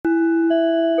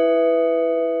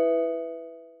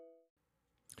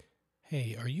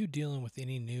Hey, are you dealing with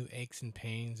any new aches and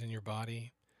pains in your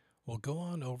body? Well, go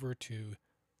on over to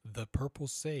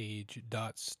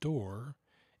thepurplesage.store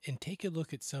and take a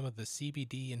look at some of the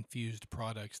CBD infused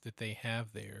products that they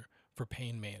have there for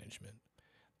pain management.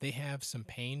 They have some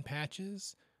pain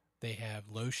patches, they have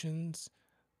lotions,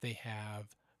 they have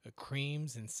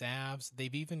creams and salves.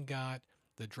 They've even got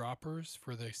the droppers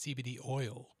for the CBD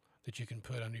oil that you can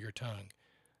put under your tongue.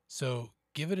 So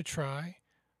give it a try.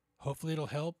 Hopefully it'll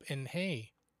help. And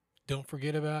hey, don't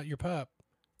forget about your pup.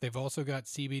 They've also got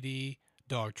CBD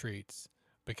dog treats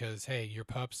because, hey, your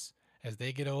pups, as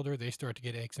they get older, they start to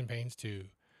get aches and pains too.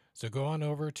 So go on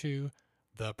over to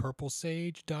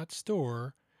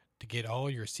thepurplesage.store to get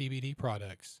all your CBD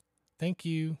products. Thank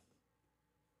you.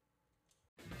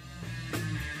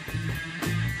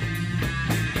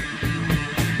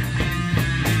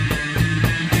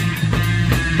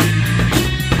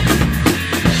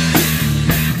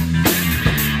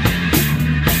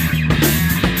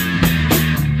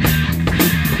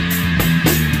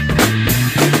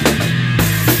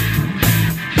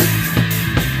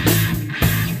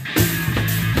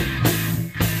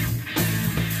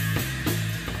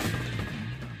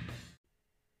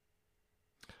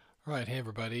 All right, hey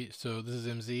everybody. So this is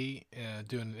MZ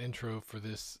doing an intro for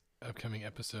this upcoming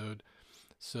episode.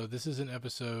 So this is an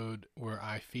episode where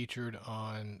I featured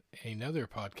on another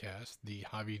podcast, the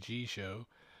Javi G Show.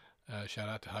 Shout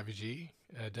out to Javi G.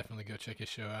 Definitely go check his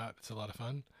show out. It's a lot of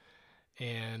fun.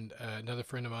 And another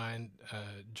friend of mine,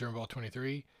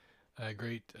 Germball23, a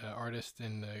great artist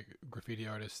and graffiti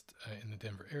artist in the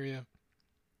Denver area.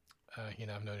 He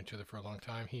and I have known each other for a long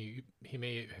time. He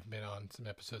may have been on some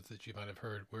episodes that you might have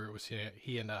heard where it was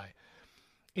he and I.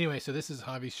 Anyway, so this is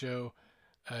Javi's show.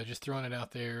 Just throwing it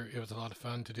out there. It was a lot of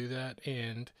fun to do that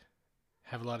and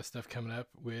have a lot of stuff coming up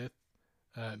with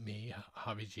me,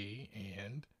 Javi G,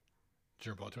 and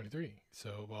Germball23.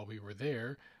 So while we were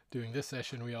there doing this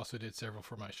session, we also did several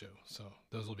for my show. So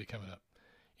those will be coming up.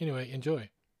 Anyway, enjoy.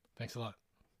 Thanks a lot.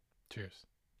 Cheers.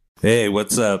 Hey,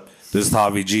 what's up? This is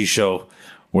Javi G Show.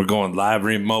 We're going live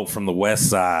remote from the west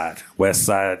side. West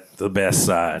side, the best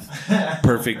side.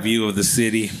 Perfect view of the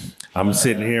city. I'm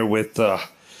sitting here with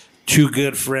two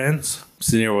good friends. I'm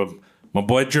sitting here with my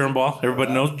boy Germball.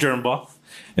 Everybody knows Germball.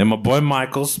 And my boy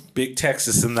Michaels. Big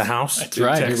Texas in the house. That's Big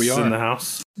right. Texas Here we are. in the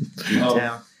house.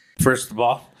 First of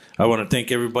all, I want to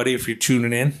thank everybody if you're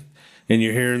tuning in and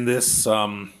you're hearing this.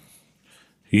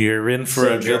 You're in for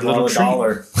a good little treat.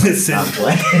 $1.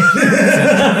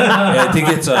 I think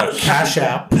it's a Cash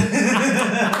App. $sign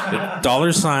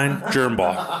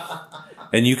Germball.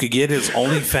 And you could get his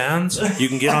OnlyFans. You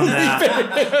can get on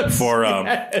that for,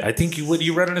 I think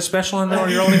you running a special on there on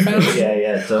your OnlyFans?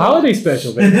 Yeah. So Holiday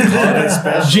special, baby. Holiday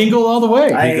special. Jingle all the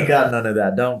way. I ain't got none of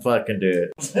that. Don't fucking do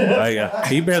it.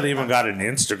 He barely even got an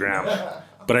Instagram.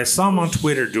 But I saw him on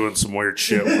Twitter doing some weird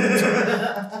shit.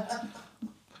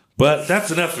 But that's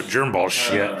enough of Germball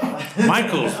shit.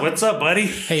 Michaels, what's up, buddy?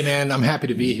 Hey, man, I'm happy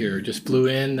to be here. Just flew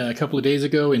in a couple of days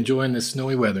ago, enjoying the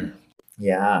snowy weather.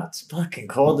 Yeah, it's fucking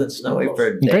cold and snowy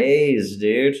for days,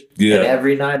 dude. Yeah. And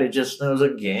every night it just snows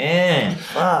again.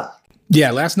 Fuck.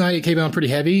 Yeah, last night it came on pretty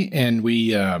heavy, and we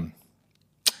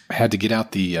had to get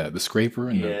out the scraper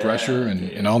and the brusher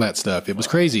and all that stuff. It was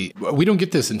crazy. We don't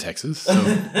get this in Texas, so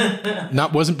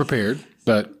wasn't prepared.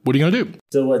 But what are you gonna do?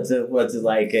 So what's it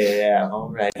like at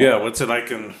home right now? Yeah, what's it like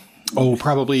in... Oh,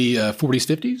 probably 40s,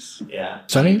 50s. Yeah.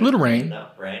 Sunny, little rain. No,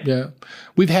 rain. Yeah,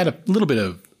 we've had a little bit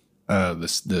of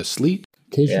the sleet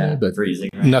occasionally, but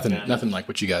freezing. Right nothing like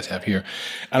what you guys have here.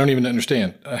 I don't even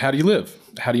understand. How do you live?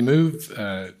 How do you move?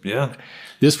 Yeah.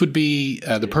 This would be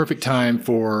the perfect time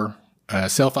for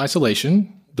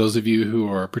self-isolation. Those of you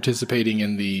who are participating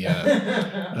in the,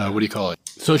 what do you call it?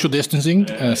 Social distancing.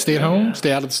 Stay at home,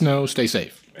 stay out of the snow, stay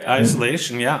safe.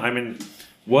 Isolation, yeah. I mean,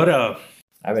 what I've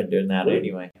been doing that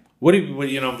anyway. what have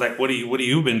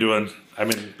you been doing? I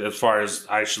mean, as far as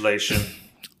isolation.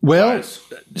 Well,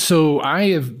 so I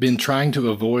have been trying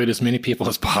to avoid as many people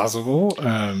as possible.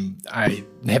 I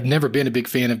have never been a big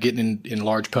fan of getting in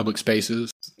large public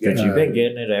spaces. But you've been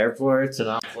getting at airports and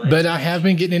on planes. But I have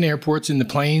been getting in airports and the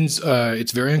planes.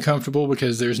 It's very uncomfortable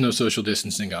because there's no social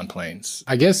distancing on planes.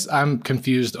 I guess I'm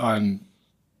confused on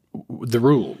the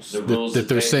rules. That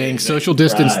they're saying social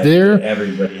distance there,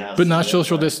 everybody has but not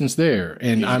social distance there.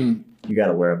 And You got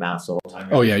to wear a mask the whole time.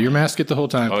 oh yeah, your mask it the whole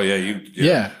time. Oh, yeah.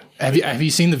 Yeah. Have you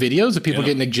seen the videos of people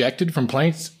getting ejected from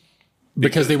planes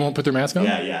because they won't put their mask on?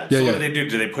 Yeah. So what do they do?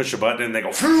 Do they push a button and they go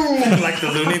like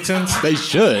the Looney Tunes? They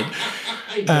should.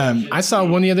 I saw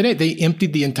one the other day. They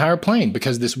emptied the entire plane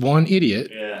because this one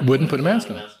idiot wouldn't put a mask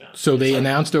on. So they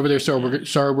announced over there, we're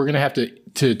going to have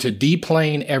to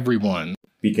deplane everyone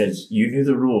because you knew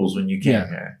the rules when you came Yeah.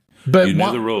 here. But You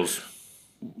knew the rules.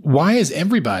 why is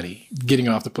everybody getting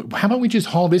off the plane? How about we just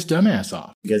haul this dumbass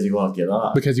off? Because he won't get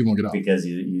off. Because he won't get off. Because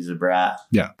he's a brat.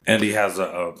 And he has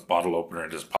a bottle opener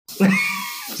in his pocket.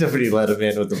 Somebody let him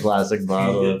in with the plastic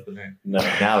bottle opener.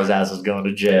 Now his ass is going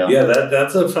to jail. Yeah,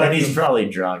 that's a And he's probably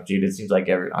drunk, dude. It seems like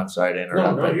I'm sorry to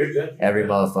interrupt, but you're good. every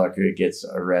motherfucker who gets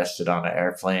arrested on an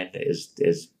airplane is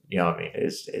you know what I mean,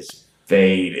 is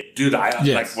faded. Dude, Yes.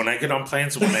 like when I get on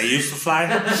planes, when I used to fly,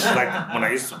 like when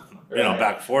I used to,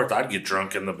 back and forth, I'd get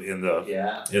drunk in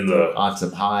the On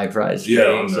some high price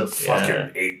on drinks. the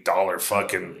fucking $8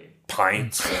 fucking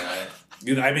pints.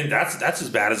 You know, I mean that's as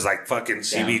bad as like fucking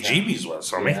CBGB's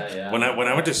was. I mean, when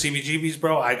I went to CBGB's,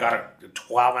 bro, I got a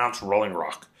 12-ounce Rolling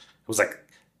Rock. It was like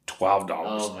 $12.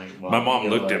 Oh My mom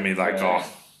looked at me like, "Oh,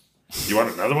 you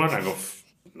want another one?" I go,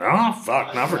 "No,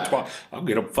 fuck, not for 12. I'll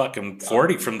get a fucking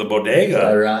 40 from the bodega."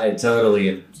 All right, totally,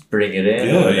 and bring it in.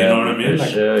 Yeah, you know what I mean? For Like,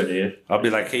 sure, dude. I'll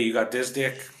be like, "Hey, you got this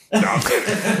dick?" No, I'm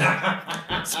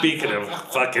kidding. Speaking of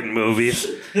fucking movies,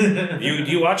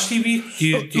 you watch TV?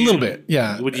 A little bit,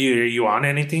 yeah. Are you on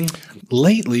anything?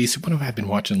 Lately, so what have I been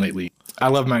watching lately? I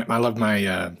love my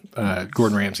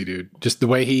Gordon Ramsay, dude. Just the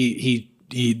way he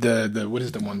the what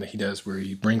is the one that he does where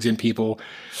he brings in people,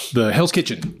 the Hell's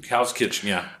Kitchen. Hell's Kitchen,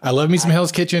 yeah. I love me some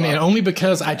Hell's Kitchen, and only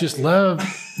because I just love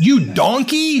you,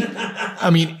 donkey. I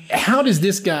mean, how does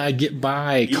this guy get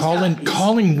by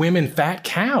calling women fat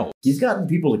cows? He's gotten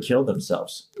people to kill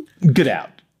themselves. Get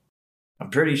out! I'm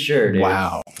pretty sure, dude.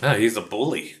 Wow, Oh, he's a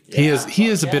bully. he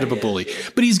is a bit of a bully,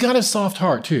 but he's got a soft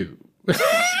heart too.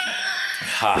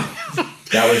 Ha.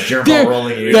 That was Germball Dude,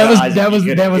 rolling in your that eyes. was You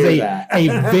that was couldn't a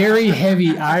hear that. very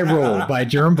heavy eye roll by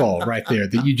Germball right there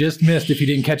that you just missed if you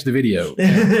didn't catch the video.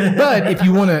 But if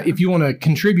you wanna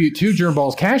contribute to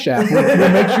Germball's Cash App, we'll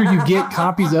make sure you get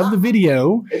copies of the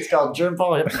video. It's called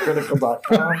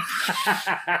germballhypocritical.com.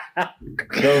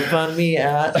 Go fund me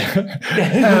at.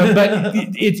 But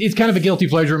it's kind of a guilty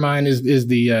pleasure of mine is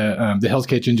the Hell's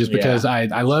Kitchen, just because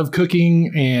I love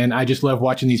cooking, and I just love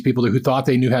watching these people who thought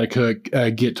they knew how to cook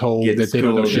get told that they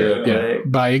don't know schooled shit. real Yeah,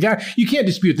 quick. by a guy. You can't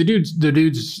dispute the dude's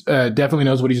definitely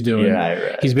knows what he's doing. Yeah,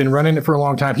 right. He's been running it for a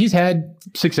long time. He's had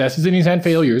successes and he's had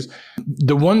failures.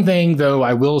 The one thing, though,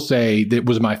 I will say that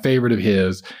was my favorite of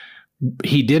his,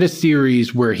 he did a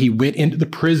series where he went into the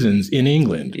prisons in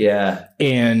England Yeah.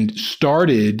 and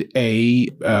started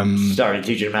Started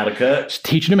teaching him how to cook.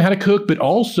 teaching them how to cook, but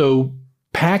also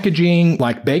packaging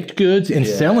like baked goods and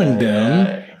selling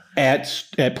them at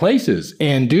places.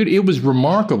 And dude, it was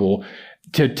remarkable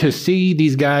to see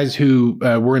these guys who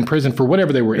were in prison for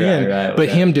whatever they were but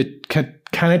him to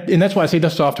kind of, and that's why I say the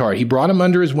soft heart. He brought them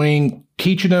under his wing,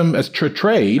 teaching them a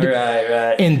trade,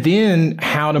 Right. and then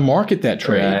how to market that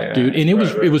trade, dude. And it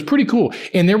was pretty cool.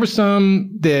 And there were some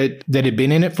that had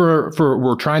been in it for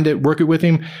were trying to work it with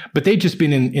him, but they'd just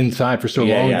been inside for so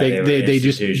long. They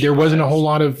just there wasn't a whole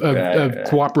lot of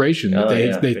cooperation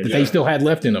that they still had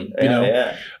left in them, you know.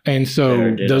 Yeah. And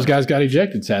so those guys got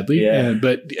ejected, sadly. Yeah.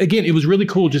 But again, it was really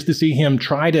cool just to see him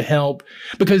try to help,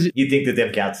 because You think that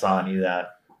them cats saw you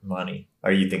that money,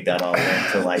 or you think that all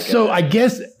went to like? so I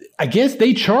guess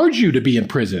they charge you to be in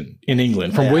prison in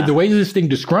England from the way this thing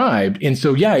described, and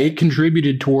so it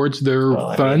contributed towards their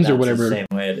funds or whatever. The same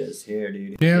way it is here,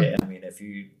 dude. Yeah. I mean, if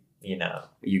you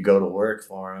go to work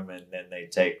for them and then they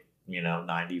take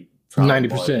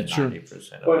 90%, sure.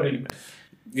 90%.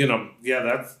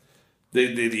 That's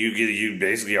you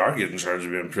basically are getting charged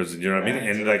of being in prison. You know what I mean?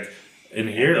 And like in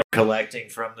here, Collecting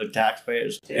from the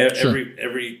taxpayers.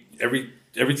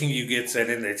 everything you get sent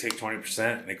in, they take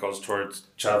 20% and it goes towards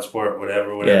child support,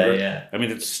 whatever. Yeah. I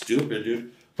mean, it's stupid,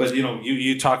 dude. But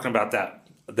you talking about that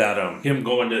him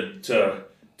going to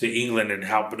England and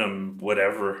helping him,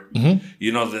 whatever.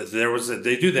 Mm-hmm.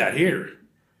 They do that here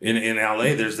in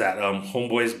LA. There's that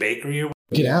Homeboys Bakery.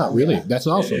 Get out, really? That's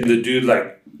awesome. And the dude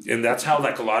and that's how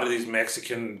a lot of these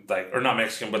Mexican or not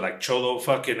Mexican but cholo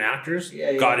fucking actors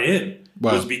got in.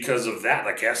 Wow. Was because of that.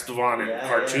 Like Estevan and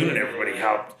Cartoon and everybody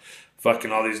helped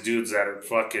fucking all these dudes that are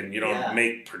fucking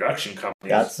make production companies.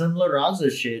 Got some La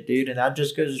Raza shit, dude, and that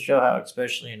just goes to show how,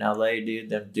 especially in LA, dude,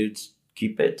 them dudes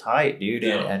keep it tight, dude,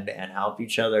 and help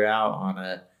each other out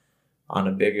on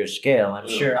a bigger scale. I'm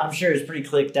sure it's pretty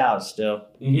clicked out still.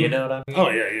 Mm-hmm. You know what I mean? Oh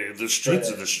yeah. The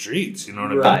streets are the streets. You know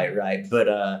what I mean? Right.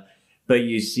 But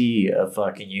you see a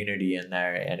fucking unity in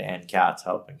there, and cats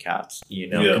helping cats,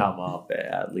 come up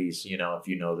at least, if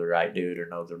you know the right dude or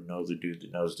know the dude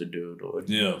that knows the dude. Or,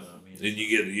 yeah. You know what I mean? And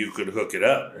you could hook it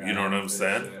up. You know what I'm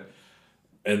saying?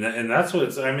 And that's what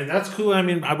it's. I mean, that's cool. I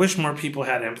mean, I wish more people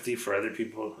had empathy for other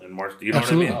people and more. You know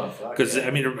Absolutely. what I mean? Because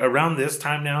I mean, around this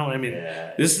time now, I mean,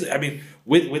 this is. I mean,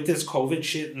 with this COVID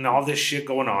shit and all this shit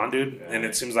going on, dude, and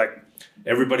it seems like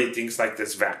everybody thinks like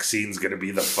this vaccine's gonna be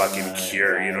the fucking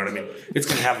cure. You know what I mean? It's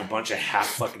gonna have a bunch of half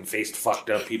fucking faced, fucked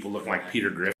up people looking like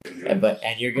Peter Griffin.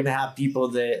 And you're gonna have people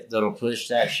that'll push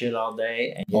that shit all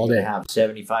day, and you're gonna have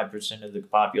 75% of the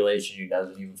population who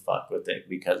doesn't even fuck with it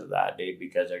because of that, dude.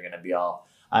 Because they're gonna be all,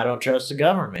 I don't trust the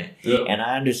government, and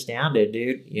I understand it,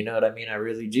 dude. You know what I mean? I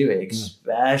really do,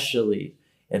 especially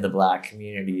in the black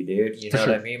community, dude. You know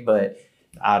what I mean? But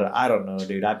I don't know,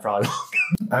 dude. I probably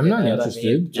won't. I'm not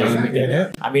interested.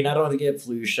 I mean, I don't get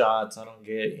flu shots. I don't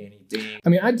get anything. I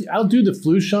mean, I'll do the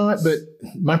flu shot, but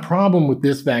my problem with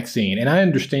this vaccine, and I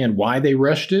understand why they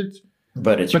rushed it,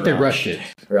 but they rushed it,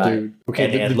 right? Dude.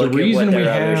 Okay, and the reason at what we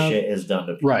their have other shit is done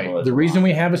to people right, the reason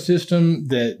we have a system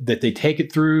that they take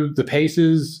it through the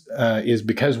paces is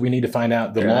because we need to find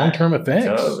out the long-term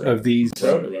effects of these.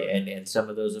 Totally, and some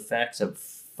of those effects have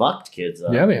fucked kids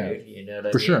up. Yeah, they have. You know what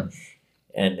I For mean? sure.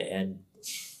 And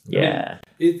yeah.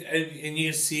 And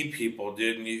you see people,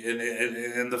 dude,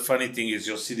 and the funny thing is,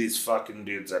 you'll see these fucking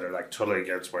dudes that are like totally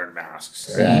against wearing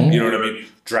masks. Right. You know what I mean?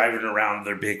 Driving around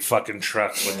their big fucking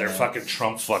truck with their fucking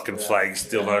Trump fucking flag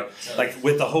still up, like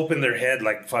with the hope in their head,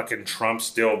 like fucking Trump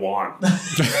still won.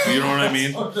 You know what I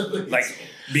mean? Like,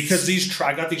 because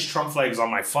I got these Trump flags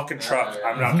on my fucking truck,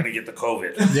 I'm not gonna get the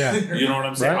COVID. Yeah. You know what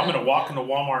I'm saying? Right. I'm gonna walk into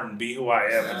Walmart and be who I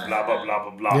am and blah blah blah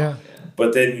blah blah. Yeah.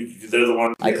 But then they're the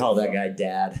one. I call that guy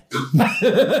Dad. But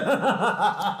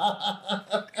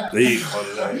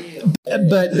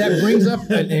that brings up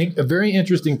a very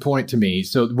interesting point to me.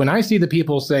 So when I see the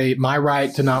people say my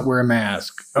right to not wear a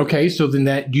mask, okay, so then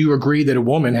that you agree that a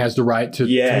woman has the right to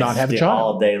not have a child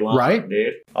all day long, right?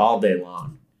 dude, all day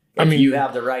long. I mean, you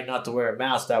have the right not to wear a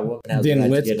mask. That woman has then the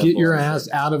right let's to get your ass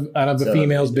out of the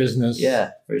female's business.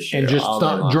 Yeah, for sure. And just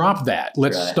drop that.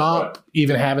 Let's stop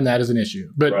even having that as an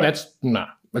issue. But that's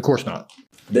of course not.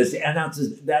 That's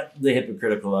the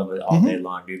hypocritical of it all day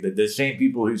long, dude. The same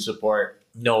people who support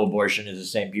no abortion is the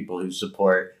same people who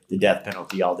support the death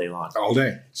penalty all day long. All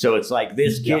day. So it's like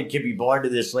this kid could be born to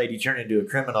this lady, turn into a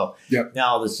criminal. Yep. Now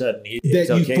all of a sudden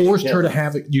you forced her to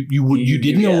have it. You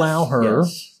didn't allow her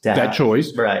that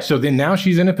choice. Right. So then now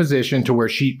she's in a position to where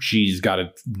she's got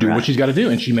to do what she's got to do,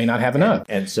 and she may not have enough.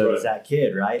 And so does that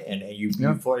kid, right? And you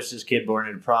forced this kid born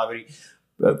into poverty,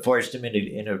 forced him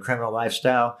into a criminal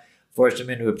lifestyle, forced him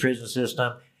into a prison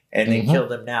system, and then killed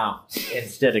him now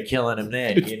instead of killing him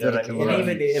then. You know what I mean?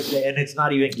 And even and it's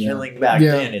not even killing back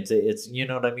then. It's you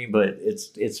know what I mean? But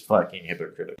it's fucking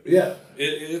hypocritical. Yeah,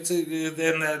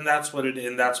 and that's what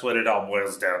it all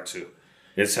boils down to.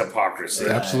 It's hypocrisy.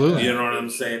 Absolutely. You know what I'm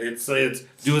saying? It's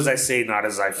do as I say, not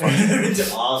as I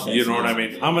fucking. You know what I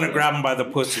mean? I'm gonna grab him by the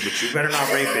pussy, but you better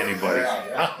not rape anybody.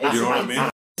 You know what I mean?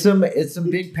 It's some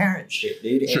big parent shit,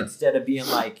 dude. Sure. Instead of being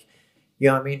like, you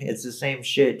know what I mean? It's the same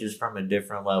shit, just from a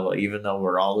different level. Even though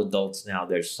we're all adults now,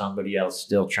 there's somebody else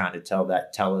still trying to tell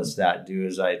us that do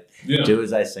as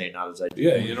I say, not as I do.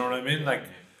 Yeah, you know what I mean? Like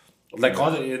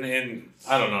all the and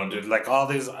I don't know, dude. Like all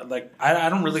these, like I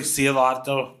don't really see a lot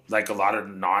though. Like a lot of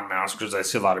non-maskers. I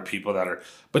see a lot of people that are.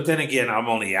 But then again, I'm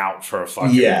only out for a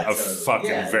fucking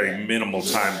very minimal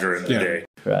time during the day.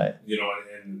 Right. You know,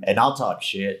 and I'll talk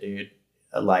shit, dude.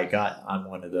 Like I'm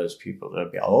one of those people that'll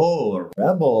be, a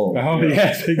rebel. Oh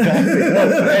yes,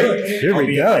 exactly. Here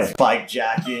we go. Spike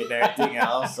jacket and everything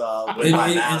else.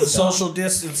 And social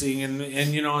distancing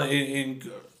and you know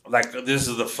like this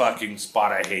is the fucking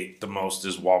spot I hate the most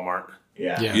is Walmart.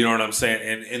 Yeah. You know what I'm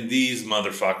saying? And these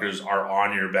motherfuckers are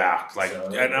on your back. Like,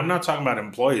 and I'm not talking about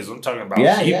employees. I'm talking about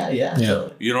people. Yeah.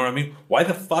 You know what I mean? Why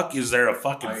the fuck is there a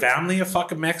fucking family of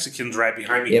fucking Mexicans right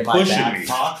behind me pushing me?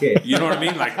 Pocket. You know what I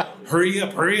mean? Like, hurry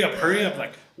up.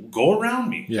 Like, go around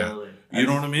me. Yeah. You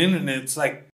know what I mean? And it's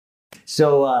like.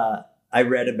 So I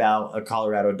read about a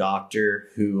Colorado doctor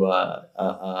who,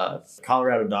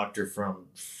 Colorado doctor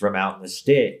from out in the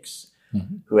sticks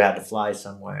who had to fly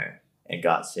somewhere and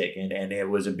got sick. And it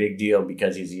was a big deal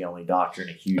because he's the only doctor in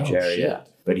a huge area.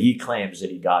 Shit. But he claims that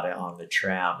he got it on the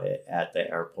tram at the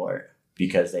airport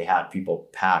because they had people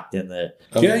packed in the...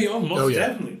 Definitely. On those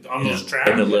trams.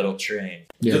 In the little train.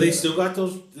 Yeah. Do they still got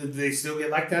those? Do they still get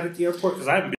like that at the airport? Because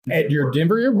I haven't been at your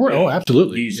Denver airport. Oh,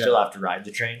 absolutely. Do you still have to ride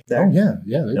the train there? Oh yeah.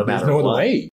 No There's matter no what. other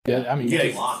way. Yeah, I mean, you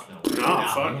have to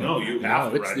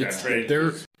ride that train.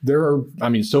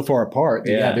 so far apart.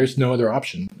 Yeah, there's no other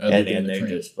option. And they're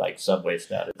just like subway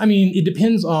status. I mean, it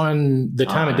depends on the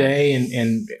time of day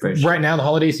and right now the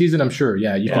holiday season. I'm sure.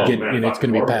 Yeah, you can get. It's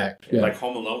going to be packed. Yeah. Like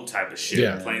Home Alone type of shit.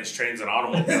 Yeah. Planes, trains, and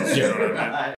automobiles. You know what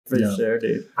I mean? For sure,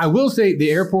 dude. I will say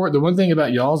the airport. The one thing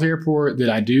about y'all's airport that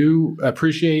I do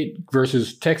appreciate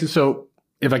versus Texas. So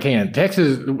if I can,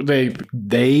 Texas,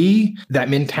 that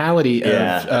mentality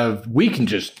of we can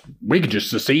just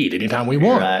secede anytime we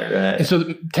want. Right. And so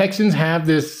the Texans have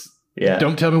this. Yeah.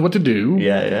 Don't tell me what to do.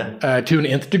 To an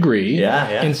nth degree. Yeah.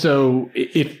 And so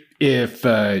if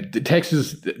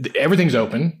Texas, everything's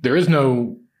open, there is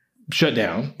no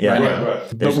shutdown. Right.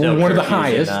 But we're one of the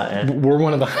highest. We're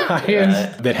one of the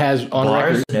highest that has on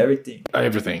bars record and everything.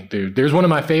 Everything, dude. There's one of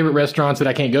my favorite restaurants that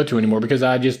I can't go to anymore because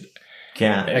I just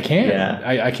can't. I can't. Yeah.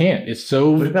 I can't. It's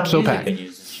so packed.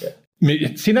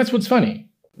 See, that's what's funny.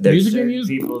 There's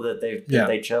music people that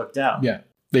they choked out. Yeah.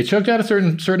 They choked out a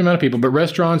certain amount of people, but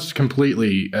restaurants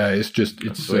completely.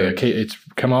 It's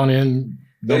come on in.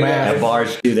 No matter.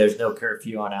 Bars too. There's no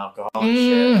curfew on alcohol.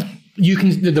 Shit. You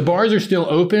can. The bars are still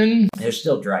open. There's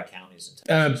still dry counties in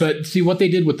Texas. But see, what they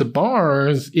did with the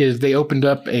bars is they opened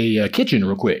up a kitchen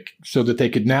real quick so that they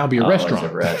could now be a restaurant.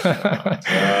 It's a restaurant.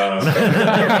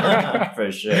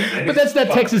 For sure. But that's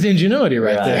that Texas ingenuity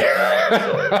right there.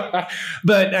 Right.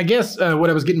 But I guess what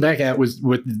I was getting back at was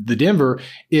with the Denver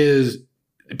is.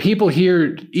 People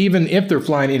here, even if they're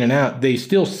flying in and out, they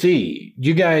still see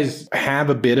you guys have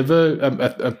a bit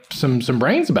of some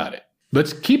brains about it.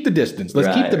 Let's keep the distance.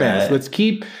 Let's keep the mask. Let's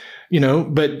keep,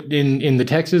 but in the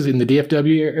Texas, in the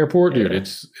DFW airport, dude,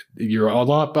 you're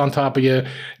all up on top of you.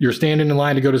 You're standing in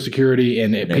line to go to security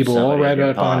and people all right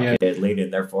up on you.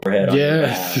 Leaning their forehead.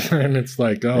 Yes. And it's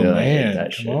like, oh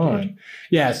man, come on. Dude.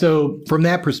 Yeah. So from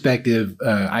that perspective,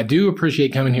 I do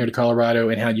appreciate coming here to Colorado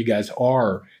and how you guys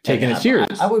are taking it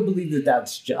serious. I would believe that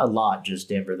that's a lot, just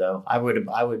Denver, though. I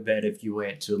would bet if you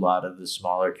went to a lot of the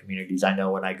smaller communities. I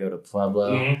know when I go to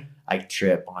Pueblo, I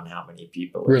trip on how many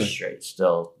people are straight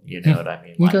still. You know what I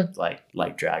mean?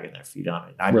 Like dragging their feet on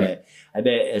it. I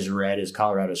bet as red as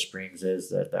Colorado Springs is,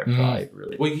 that they're probably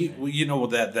really. Well,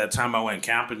 that time I went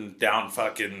camping down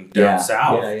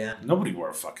south, nobody wore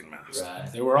a fucking mask.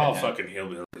 Right. They were all fucking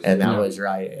hillbillies. And that was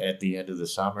right at the end of the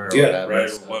summer. Right. I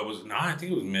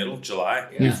think it was middle July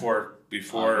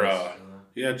before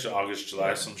August,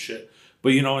 July, some shit.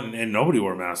 But and nobody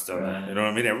wore masks down there. You know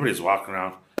what I mean? Everybody's walking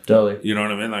around. Totally. You know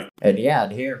what I mean?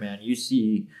 And here, man, you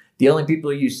see the only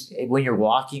people you see when you're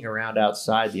walking around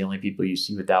outside, the only people you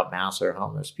see without masks are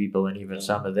homeless people, and even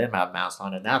some of them have masks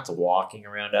on, and that's walking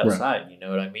around outside. Right. You know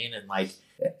what I mean? And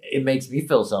it makes me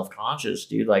feel self-conscious,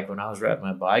 dude. Like when I was riding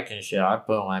my bike and shit, I'd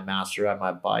put on my mask to ride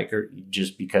my bike, or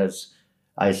just because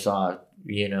I saw,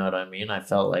 you know what I mean? I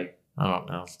felt like, I don't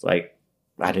know, like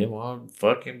I didn't want to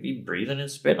fucking be breathing and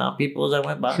spitting on people as I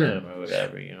went by them or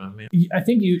whatever. You know what I mean? I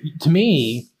think to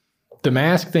me, the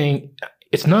mask thing,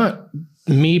 it's not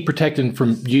me protecting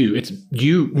from you. It's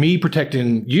me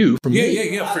protecting you from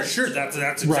me. Yeah, for sure. That's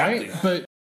exactly right. But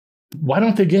why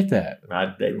don't they get that?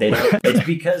 They don't. It's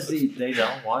because they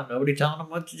don't want nobody telling them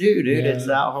what to do, dude. Yeah. It's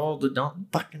that whole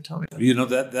don't fucking tell me.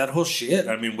 That whole shit.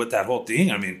 I mean, with that whole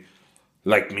thing. I mean,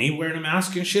 like me wearing a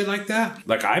mask and shit like that.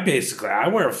 Like I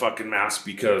wear a fucking mask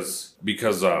because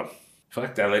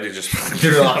fuck that lady just.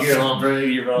 You're on,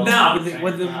 bro. No,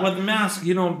 with the mask,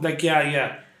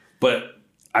 but.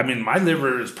 I mean, my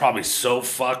liver is probably so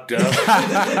fucked up,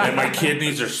 and my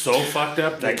kidneys are so fucked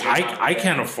up. Like, I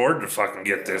can't afford to fucking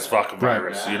get this fucking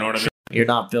virus. You know what I mean? You're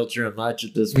not filtering much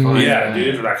at this point. Yeah,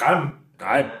 dude.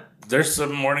 Like, there's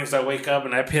some mornings I wake up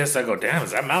and I piss. I go, damn,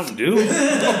 is that Mountain Dew? You know what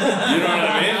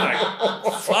I mean?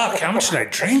 Like, fuck, how much did I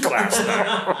drink last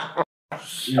night?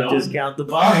 Just count the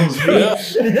bottles.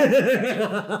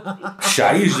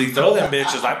 I usually throw them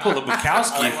bitches. I pull the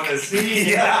Bukowski. I want to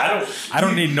see. Yeah, I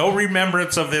don't need no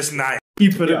remembrance of this night.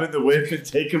 You put them in the whip and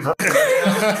take them up.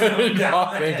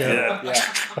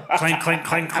 Clink, clink,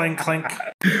 clink, clink, clink.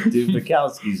 Dude,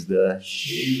 Bukowski's the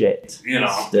shit.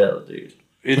 Still, dude.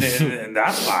 And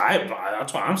that's why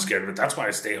I'm scared of it. That's why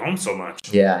I stay home so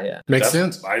much. Yeah. Makes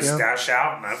sense. I stash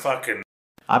out and I fucking.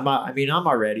 I'm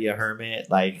already a hermit,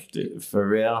 like for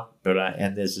real.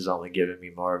 And this is only giving me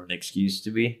more of an excuse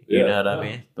to be. You know what I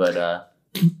mean?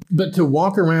 But to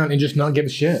walk around and just not give a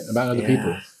shit about other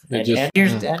people. and it's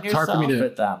yourself hard for me to.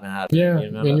 at that matter. Yeah,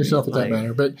 you know and what I yourself mean? at that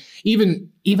matter. But even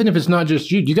if it's not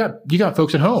just you, you got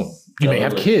folks at home. You may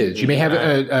have Totally. kids. You may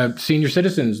have senior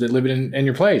citizens that live in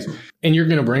your place, and you're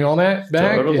going to bring all that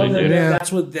back. Totally. Well, Yeah.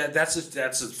 that's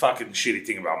a fucking shitty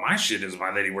thing about my shit is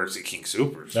my lady works at King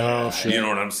Supers. Oh, shit. You know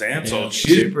what I'm saying? So Yeah.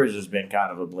 she, Supers has been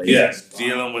kind of a blaze. yes,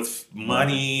 dealing with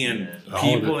money and Yeah.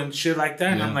 people and shit like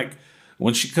that. And Yeah. I'm like,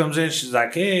 when she comes in, she's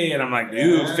like, "Hey," and I'm like,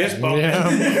 "Dude, fist bump." Yeah.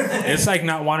 It's like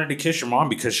not wanting to kiss your mom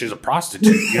because she's a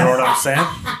prostitute. You know what I'm saying?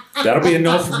 That'll be a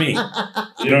no for me.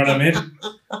 You know what I mean?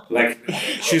 Like,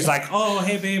 she's like, "Oh,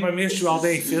 hey, babe, I missed you all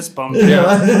day." Fist bump.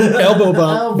 Elbow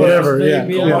bump, whatever. Yeah.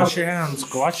 Go Yeah. wash your hands.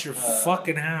 Go wash your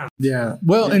fucking hands. Yeah.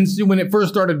 Well, and see, when it first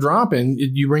started dropping,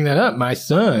 you bring that up. My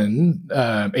son,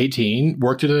 18,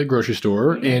 worked at a grocery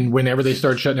store, and whenever they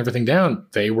started shutting everything down,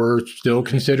 they were still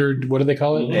considered, what do they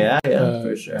call it? Yeah,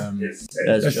 for sure.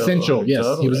 Essential. Yes,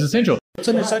 he was essential. It's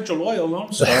an essential oil, I'm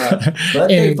But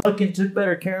they And- fucking took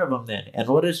better care of them then. And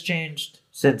what has changed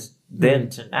since then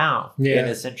to now Yeah. in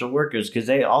essential workers? Because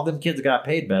all them kids got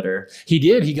paid better, He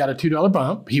did. He got a $2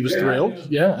 bump. He was thrilled.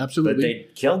 Yeah, but absolutely. they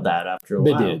killed that after a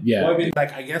They while. did. Yeah. Well, I mean,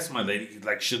 like, I guess my lady,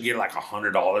 like, she'll get like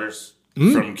 $100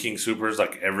 Mm. from King Supers,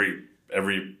 like every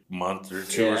month or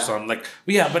two or Yeah. something. Like,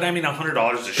 but I mean,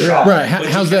 $100 a Right. shot. Right. But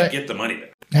you How's can't that? get the money back.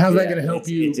 How's that Yeah, going to help it's,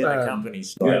 you? It's in a company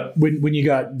store. When you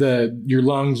got your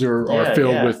lungs are Yeah,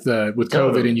 filled yeah. with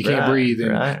COVID and you can't Right, breathe,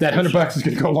 and right. that $100 is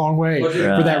going to go a long way Well, for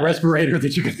Right. that respirator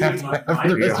that you can have to have for the For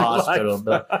your rest of your life. hospital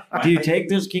bill. Do you take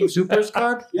this King Supers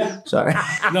card? Yeah. Sorry.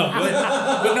 No,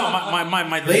 but no,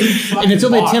 my lady. And it's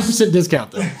only a boss, 10%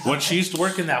 discount though. When she used to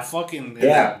work in that fucking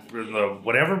Yeah.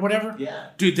 whatever. Yeah.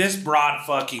 Dude, this broad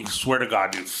fucking swear to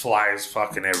God, dude, flies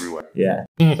fucking everywhere. Yeah.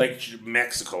 Like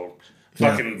Mexico,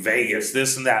 Yeah. fucking Vegas,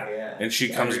 this and that. Yeah. And she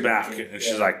comes back and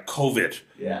she's like, COVID.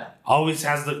 Yeah. Always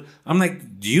has the. I'm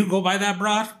like, do you go by that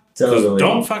broad? 'Cause Totally.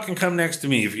 don't fucking come next to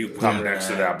me if you come next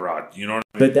to that broad. You know what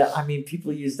I mean? But that, I mean,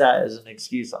 people use that as an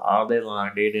excuse all day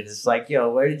long, dude. And it's like,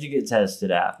 yo, where did you get tested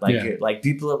at? Like, Yeah. like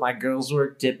people at my girls'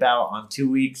 work dip out on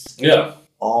 2 weeks Yeah.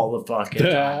 all the fucking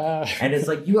time. And it's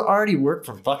like, you already work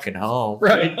from fucking home.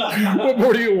 Right. What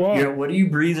more do you want? What are you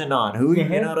breathing on? Who you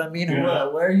know what I mean? Yeah.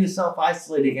 Where are you self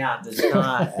isolating at?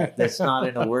 That's not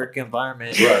in a work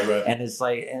environment. Right. And it's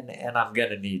like, and I'm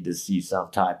gonna need to see some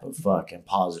type of fucking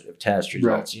positive test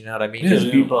results. You know what I mean? Because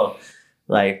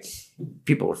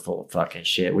people are full of fucking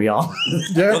shit. We all.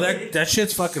 Well, that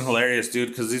shit's fucking hilarious, dude,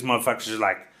 because these motherfuckers are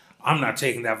like, I'm not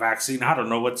taking that vaccine. I don't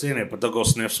know what's in it, but they'll go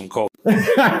sniff some coke.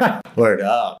 Word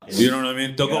up. You know what I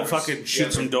mean? They'll go fucking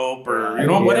shoot some dope or,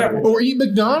 Yeah. whatever. Or eat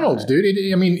McDonald's, dude.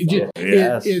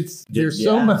 Yes. There's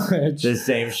so Yeah. much. The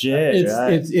same shit. It's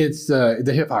right? it's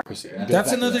the hypocrisy.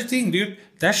 That's another thing, dude.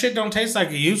 That shit don't taste like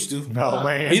it used to. No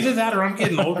man. Either that or I'm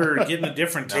getting older or getting a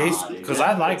different taste dude. because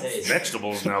I like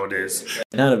vegetables nowadays.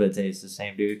 None of it tastes the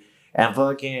same, dude. And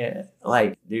fucking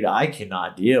like, dude, I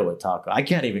cannot deal with taco. I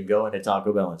can't even go into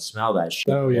Taco Bell and smell that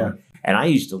shit. Oh, yeah. And I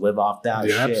used to live off that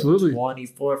Yeah, shit. absolutely.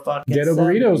 24 fucking Ghetto 7.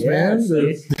 burritos, Yeah, man.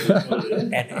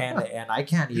 see? and I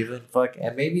can't even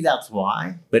and maybe that's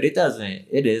why, but it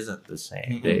isn't the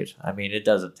same, Mhm. dude. I mean, it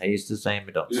doesn't taste the same.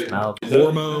 It don't smell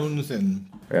Hormones and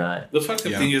right. The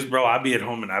fucking Yeah. thing is, bro, I'll be at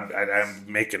home and I'm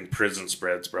making prison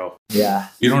spreads, bro. Yeah.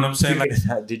 You know what I'm saying? Like,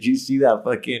 Did you see that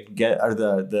fucking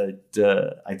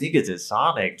the I think it's a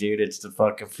Sonic, dude. It's the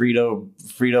fucking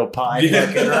Frito pie Yeah.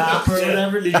 fucking wrap or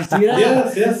whatever. Did you see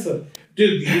that? yes.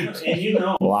 Dude, you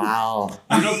know. Wow.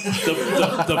 You know,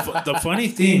 the funny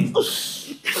thing,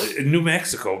 in New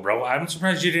Mexico, bro, I'm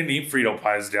surprised you didn't eat Frito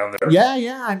pies down there.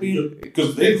 Yeah. I mean,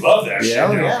 Because they love that shit. yeah,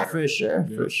 down yeah, there. for sure.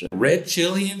 Red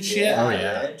chili and shit. Oh,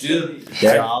 yeah. Dude,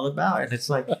 They're all about it. And it's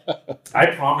like, I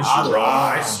promise you, bro,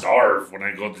 I starve when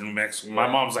I go to New Mexico. My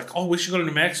mom's like, oh, we should go to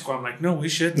New Mexico. I'm like, no, we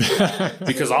shouldn't.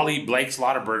 Because I'll eat Blake's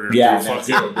Slaughterburger. yeah, dude, that's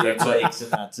fuck it. Dude. That's it. Flakes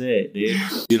and that's it, dude.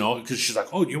 You know, because she's like,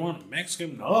 oh, do you want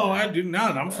Mexican? No, I do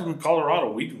not. I'm from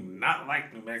Colorado. We do not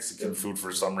like New Mexican food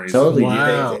for some reason. Totally,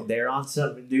 Wow. dude. They're on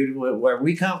some, dude. Where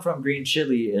we come from, green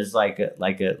chili is like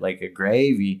a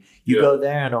gravy. You Yeah. go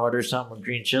there and order something with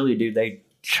green chili, dude. They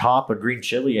chop a green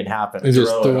chili in half and They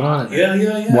just throw throw it it on. on.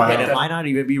 Yeah. Wow. And it might not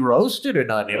even be roasted or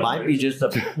nothing. It might be just a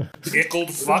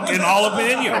Pickled fucking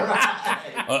jalapeno.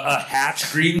 a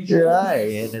hatch green.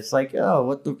 right. And it's like, oh,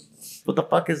 what the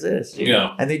fuck is this? dude?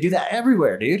 Yeah. And they do that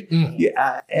everywhere, dude. Mm.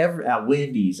 Yeah, at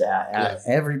Wendy's, at Yeah.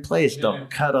 every place, they'll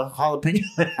cut a jalapeno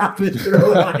in half and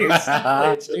throw it on your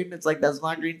sandwich, dude. It's like, that's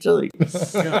not green chili.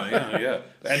 Yeah.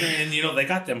 And you know, they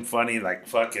got them funny, like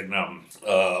fucking,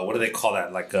 what do they call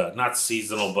that? Like, not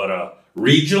seasonal, but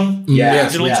regional? Yeah,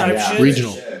 Regional yeah, type yeah. shit?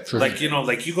 Regional. Sure. Like, you know,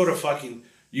 like you go to fucking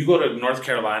You go to North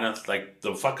Carolina, like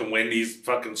the fucking Wendy's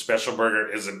fucking special burger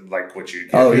isn't like what you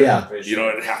get. Oh yeah, You know,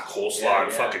 it have coleslaw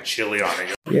and fucking chili on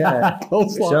it. yeah.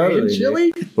 Coleslaw and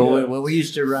chili. But when we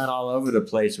used to run all over the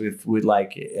place, we'd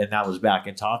like, and that was back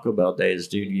in Taco Bell days,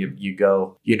 dude. You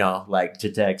go, you know, like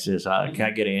to Texas, can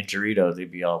I get an enchilada?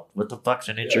 They'd be all, what the fuck's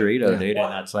an enchilada, dude?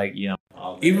 And that's like, you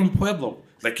know, Even Pueblo.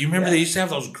 Like, you remember they used to have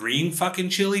those green fucking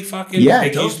chili fucking? Yeah,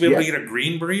 Like, you used to be able to yeah. get a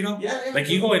green burrito? Yeah, yeah. Like,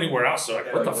 you go anywhere else, they're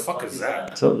like, what the fuck is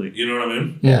that? Totally. You know what I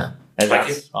mean? Yeah. And Like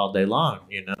that's all day long,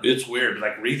 you know. It's weird.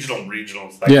 Like,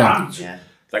 regionals. Like, Yeah. Yeah.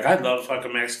 Like, I love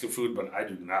fucking Mexican food, but I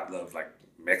do not love, like,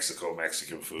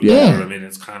 Mexican food. Yeah. You know what I mean?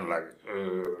 It's kind of like,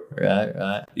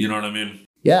 Right. you know what I mean?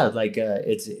 Yeah, like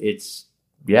it's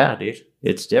yeah, dude.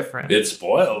 It's different. It's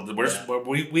spoiled.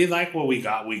 We like what we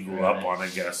got. We grew up on, I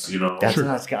guess. You know. That's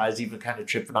why guys even kind of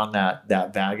tripping on that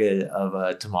bag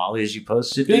of tamales you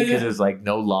posted because it was like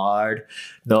no lard,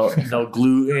 no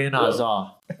gluten. I was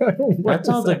all, that's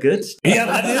all the good stuff. Yeah,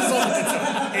 that is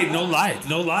all. Hey, no lie.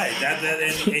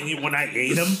 When I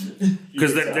ate them,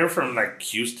 because they're from like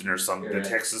Houston or something, the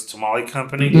Texas Tamale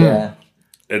Company. Yeah.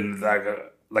 And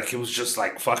like it was just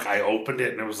like, fuck, I opened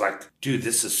it and it was like, dude,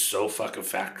 this is so fucking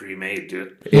factory made,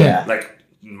 dude. Yeah. Like,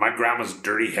 my grandma's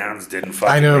dirty hands didn't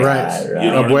fucking I know, make right? it.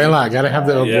 You know what I mean? Abuela, gotta have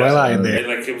the abuela in there. And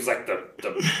like, it was like the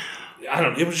I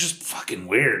don't know, it was just fucking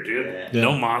weird, dude. Yeah.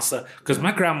 No masa. Because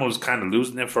my grandma was kind of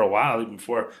losing it for a while, even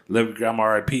before lived grandma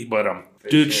RIP. But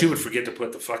dude, she would forget to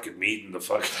put the fucking meat in the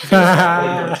fucking.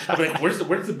 I'd be like, where's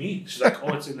the meat? She's like,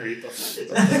 oh, it's in there. It's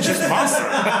just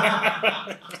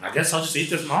masa. I guess I'll just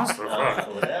eat this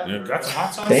masa. You got some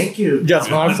hot sauce? Thank you. Got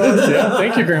some hot sauce? Yeah.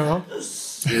 Thank you, Grandma.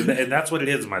 And that's what it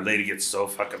is. My lady gets so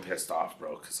fucking pissed off,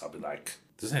 bro. Because I'll be like,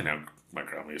 this ain't how my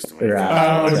grandma used to make it.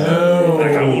 Right. Oh, no.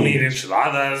 Like, I won't eat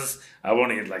enchiladas. I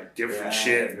won't eat like different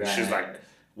shit. And she's like,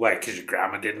 what? Because your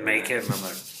grandma didn't make it? And I'm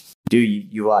like,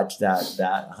 Dude, you watch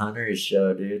that Hunter's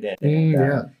show, dude,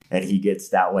 and and he gets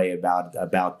that way about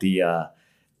the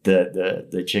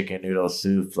chicken noodle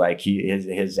soup. Like his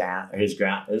grandma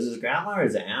or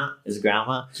his aunt, his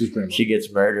grandma, she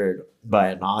gets murdered by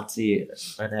a Nazi,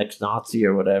 an ex-Nazi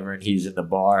or whatever, and he's in the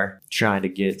bar trying to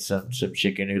get some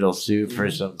chicken noodle soup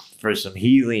for some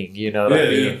healing. You know what I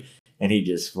mean? Yeah. And he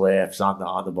just flips on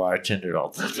the bartender.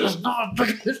 This is not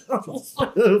chicken noodle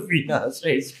soup. You know,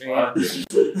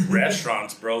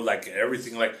 restaurants, bro, like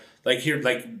everything, like here,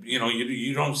 like, you know,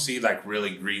 you don't see like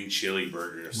really green chili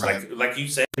burgers, right. like you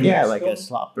said, yeah, like a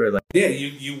slopper, like yeah,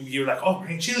 you're like, oh,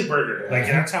 green chili burger, like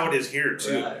that's how it is here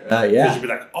too. Yeah, you'd be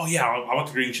like, oh yeah, I want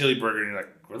the green chili burger, and you're like,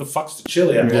 where the fuck's the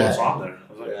chili? I know it's on there.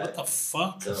 I was like, what the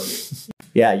fuck?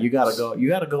 Yeah, you gotta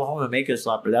go home and make a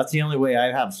slopper. That's the only way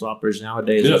I have sloppers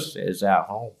nowadays is at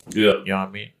home. Yeah, you know what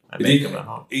I mean. I make them at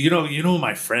home. You know who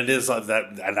my friend is and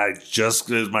I just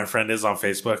my friend is on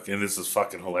Facebook, and this is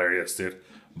fucking hilarious, dude.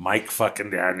 Mike fucking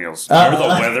Daniels. Remember the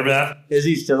weatherman? Is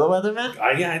he still a weatherman?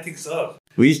 Yeah, I think so.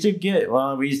 We used to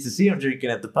see him drinking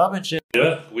at the pub and shit.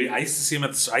 Yeah, I used to see him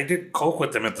I did coke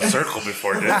with him at the Circle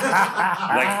before, dude. like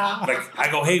I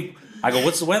go, hey. I go,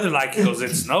 what's the weather like? He goes,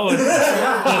 it's snowing.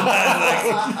 Like,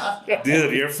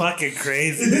 dude, you're fucking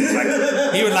crazy.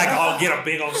 Like, he would like, oh, get a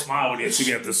big old smile when he'd see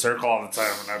me at the Circle all the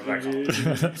time. And I'm like,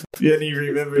 oh. Yeah, and he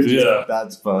remembers. Yeah,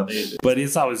 that's funny. But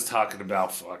he's always talking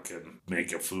about fucking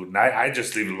making food, and I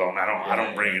just leave it alone. I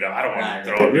don't bring it up. I don't want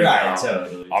to throw it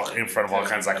out in front of all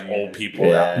kinds of like old people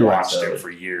that watched it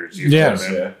for years. You know what I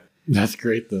mean? That's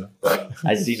great though.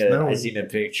 I seen a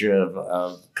picture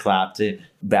of Clapton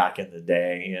back in the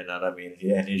day, you know what I mean?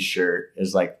 And his shirt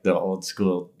is like the old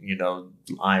school, you know,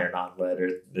 iron-on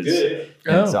letter.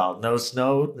 It's all no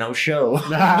snow, no show.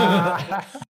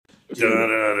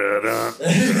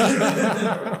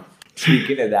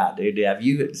 Speaking of that, dude, have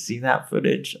you seen that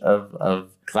footage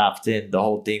of Clapton, the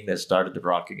whole thing that started the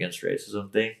Rock Against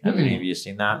Racism thing? Have any of you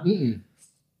seen that?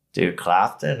 Dude,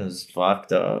 Clapton is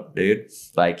fucked up, dude.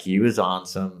 Like, he was on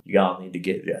some, you all need to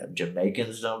get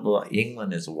Jamaicans don't,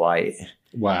 England is white.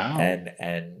 Wow.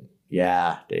 And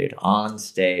yeah, dude, on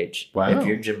stage. Wow. If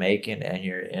you're Jamaican and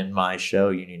you're in my show,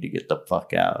 you need to get the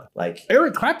fuck out. Like,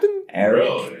 Eric Clapton?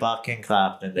 Eric fucking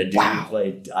Clapton, the dude who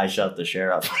played I Shot the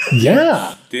Sheriff.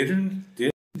 Yeah. Didn't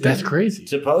That's crazy.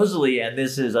 Supposedly, and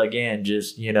this is again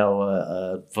just, you know,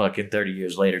 a fucking 30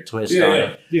 years later twist on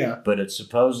it. Yeah. But it's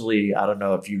supposedly, I don't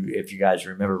know if you guys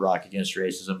remember Rock Against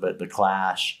Racism, but The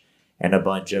Clash and a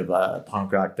bunch of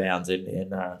punk rock bands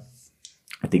in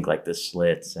I think like the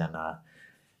Slits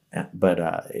but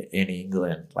in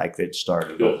England, like it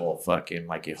started a whole fucking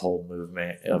like a whole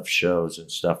movement of shows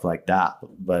and stuff like that.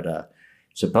 But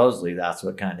supposedly that's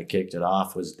what kind of kicked it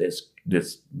off was this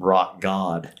this rock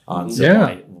god on some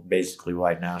Yeah. basically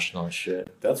white nationalist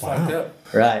shit. That's fucked up.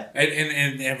 Right.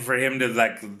 And for him to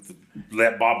like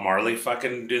let Bob Marley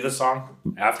fucking do the song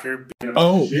after,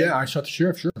 Oh yeah, I shot the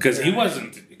sheriff. Sure. because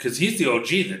he's the OG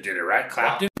that did it, right?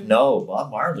 Clapton. No,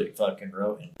 Bob Marley fucking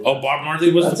wrote it. Oh, Bob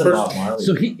Marley was That's the a first. Bob Marley.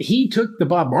 So he took the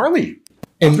Bob Marley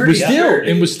and pretty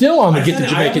was still on the Get the I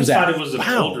Jamaicans thought out. it was an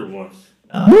Wow. older one.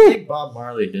 I think Bob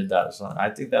Marley did that song. I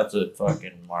think that's a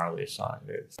fucking Marley song,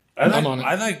 dude. I'm on it.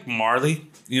 I like Marley.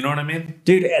 You know what I mean?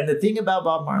 Dude, and the thing about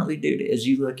Bob Marley, dude, is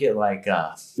you look at like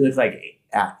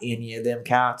at any of them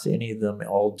cats, any of them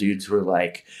old dudes who are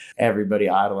like everybody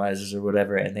idolizes or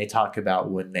whatever, and they talk about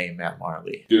when they met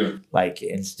Marley. Yeah. Like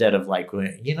instead of like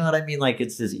when, you know what I mean? Like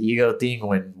it's this ego thing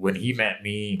when he met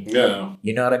me. Yeah.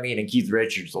 You know what I mean? And Keith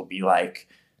Richards will be like,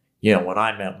 you know, when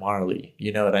I met Marley,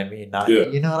 you know what I mean? Not, Yeah.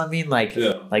 you know what I mean? Like,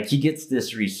 Yeah. like he gets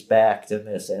this respect and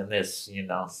this, you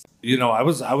know. You know, I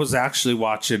was actually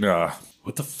watching.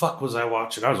 What the fuck was I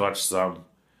watching? I was watching some,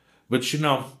 but you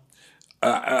know,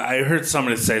 I heard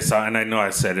somebody say something, and I know I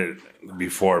said it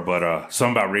before, but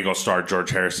something about Ringo Starr.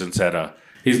 George Harrison said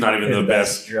he's not even the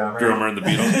best drummer in the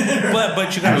Beatles.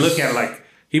 but you gotta look at it like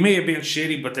he may have been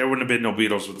shitty, but there wouldn't have been no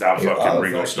Beatles without fucking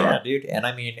Ringo fuck Starr. yeah, dude. And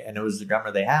I mean, and it was the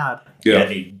drummer they had. Yeah.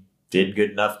 And he did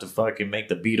good enough to fucking make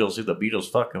the Beatles who the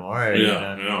Beatles fucking were. you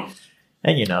know? Yeah.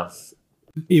 And you know,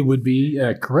 It would be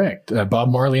correct. Bob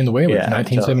Marley and the Wailers, Yeah,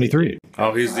 1973.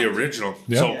 Oh, he's the original.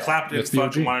 Yeah. So Clapton That's the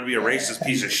fucking OG. wanted to be a racist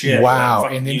piece of shit. Wow,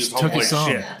 Fucking and then used took homeboy his song.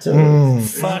 shit.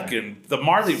 Mm. Fucking the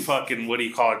Marley fucking what do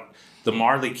you call it? The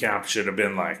Marley camp should have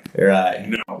been like right,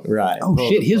 no. right. Oh Pull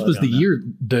shit, the his plug was on the that. year,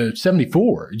 the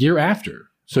 74, year after.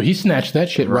 So he snatched that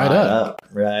shit right up.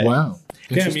 Right. Wow.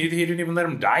 Damn, he didn't even let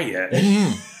him die yet.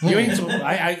 Mm. You ain't so,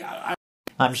 I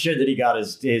I'm sure that he got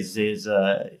his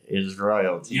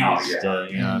royalties Yeah, still,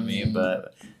 you know what I mean?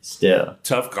 But still,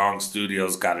 Tough Gong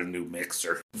Studios got a new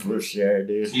mixer. for sure,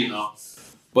 dude. You know.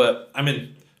 But I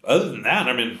mean, other than that,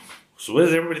 I mean, so what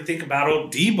does everybody think about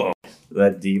old Debo?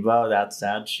 That Debo, that's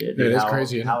sad shit. Yeah, dude. that's How-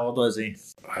 crazy, isn't it? How old was he?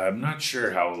 I'm not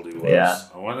sure how old he was. Yeah.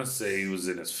 I want to say he was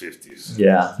in his 50s.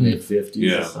 Yeah, Hmm. mid-50s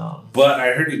Yeah. or something. But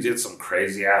I heard he did some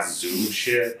crazy ass Zoom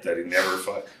shit that he never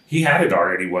fuck. He had it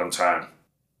already one time.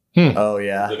 Oh,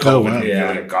 yeah. The COVID, wow.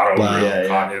 yeah, got over Wow. it, Yeah,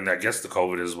 caught, and I guess the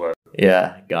COVID is what.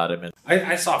 Yeah, got him.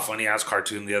 I saw a funny ass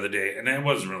cartoon the other day, and it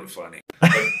wasn't really funny.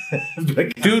 In.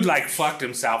 Dude, like fucked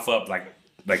himself up, like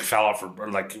fell off, or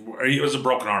like or it was a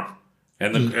broken arm,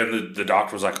 and the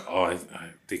doctor was like, "Oh, I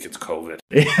think it's COVID."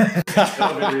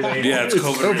 COVID related. Yeah, it's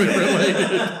COVID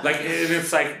related. Like, and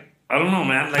it's like I don't know,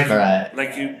 man. Like, Right.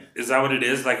 like is that what it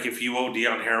is? Like, if you OD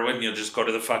on heroin, you'll just go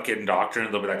to the fucking doctor,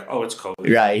 and they'll be like, "Oh, it's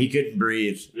COVID." Right, he couldn't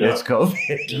breathe. Yeah. It's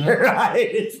COVID.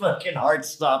 Right, his fucking heart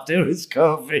stopped. It was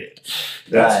COVID.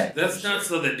 That's, Right. that's nuts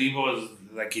though that Debo was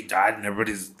like he died and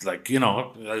everybody's like, you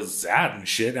know, it was sad and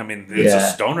shit. I mean, it's a Yeah.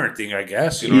 stoner thing, I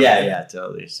guess. You know what Yeah, I mean? yeah,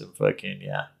 totally. Some fucking,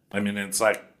 yeah. I mean, it's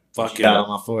like fucking Got on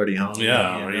my 40, homie.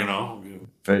 yeah, you know,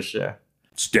 For sure.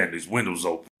 stand these windows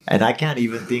open. And I can't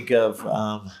even think of,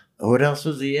 what else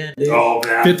was he in, dude? Oh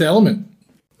man, Fifth Element.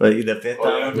 But the Fifth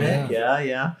Oh, yeah. Element?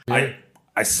 Yeah.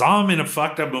 I saw him in a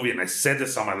fucked up movie, and I said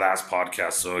this on my last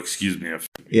podcast, so excuse me if.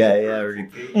 Yeah.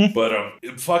 But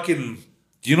fucking,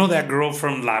 you know that girl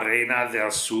from La Reina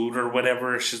del Sur or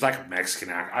whatever? She's like a Mexican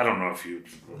actor. I don't know if you.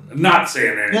 Not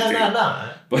saying anything. No.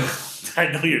 But I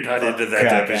know you're not into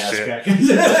that type of shit.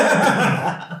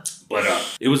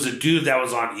 But it was a dude that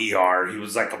was on ER. He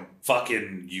was like a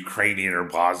fucking Ukrainian or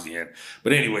Bosnian.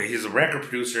 But anyway, he's a record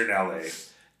producer in LA.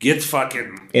 Gets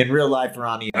fucking In real life,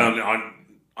 Ronnie. on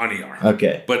ER.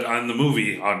 Okay. But on the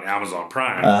movie on Amazon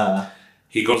Prime,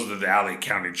 he goes to the LA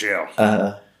County Jail.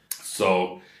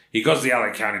 So he goes to the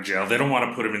LA County Jail. They don't want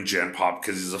to put him in Gen Pop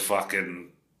because he's a fucking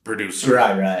producer.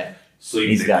 Right. So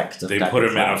He's they, got some they type put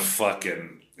of him in a clout.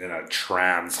 fucking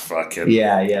trans fucking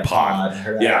Yeah, pod.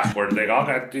 right. Yeah, where they all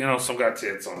got, you know, some got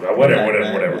tits on that, whatever.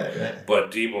 Right.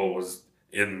 But Debo was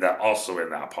also in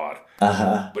that pod.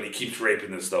 But he keeps raping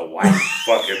this little white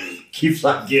fucking Keeps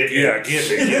on getting get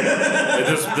it. And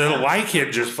this little white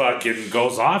kid just fucking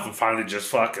goes off and finally just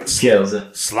fucking kills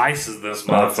it. slices this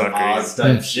Lots of motherfucker. Oz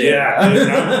type shit. Yeah, you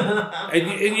know?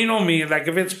 and you know me, like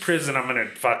if it's prison, I'm gonna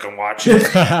fucking watch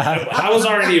it. I was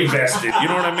already invested. You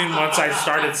know what I mean? Once I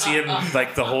started seeing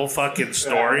like the whole fucking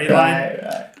storyline,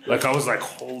 Right. like I was like,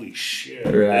 holy shit,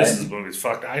 Right. this movie's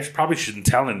fucked. I probably shouldn't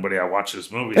tell anybody I watched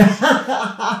this movie,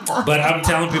 but I'm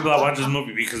telling people I watched this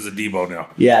movie because of Debo now.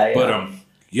 Yeah. But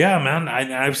yeah, man,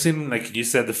 I've seen, like you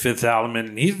said, The Fifth Element,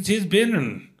 and he's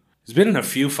been in a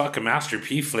few fucking Master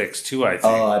P flicks too. I think.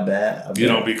 Oh, I bet. You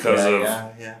know, because of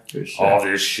yeah, for sure. all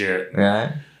this shit.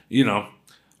 Right. You know,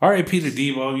 R.I.P. to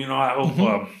Debo. You know,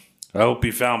 I hope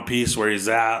he found peace where he's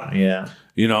at. Yeah.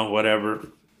 You know, whatever.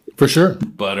 For sure.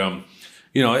 But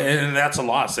you know, and that's a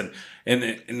loss, and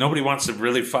nobody wants to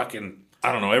really fucking.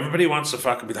 I don't know. Everybody wants to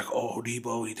fucking be like, oh,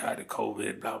 Debo, he died of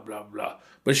COVID, blah blah blah.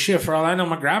 But shit, for all I know,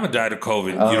 my grandma died of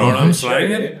COVID. You know what I'm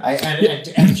saying?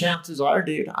 And chances are,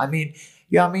 dude. I mean,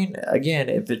 yeah. I mean, again,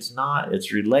 if it's not,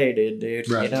 it's related, dude.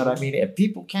 Right. You know what I mean? If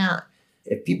people can't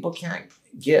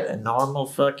get a normal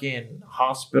fucking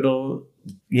hospital,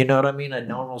 you know what I mean? A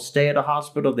normal stay at a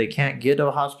hospital, they can't get to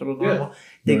a hospital normal.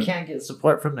 Yeah. They can't get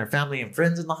support from their family and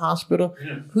friends in the hospital.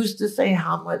 Yeah. Who's to say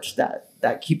how much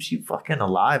that keeps you fucking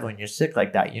alive when you're sick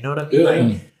like that? You know what I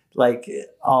mean? Yeah. Like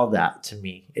all that to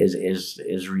me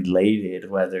is related,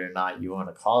 whether or not you want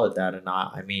to call it that or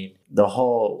not. I mean, the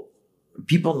whole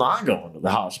people not going to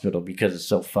the hospital because it's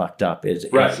so fucked up is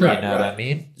Right, you right, know what I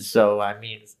mean? So I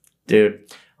mean,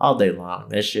 dude, all day long,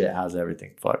 this shit has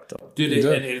everything fucked up. Dude,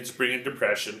 Yeah. and it's bringing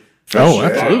depression. Oh,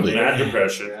 absolutely. Mad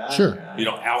depression. Sure. You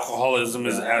know, alcoholism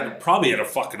is probably at a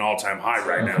fucking all-time high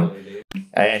right now.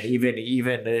 And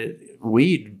even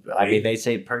weed, I mean, they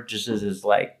say purchases is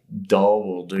like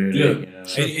double, dude. Yeah. You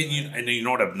know? And you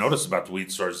know what I've noticed about the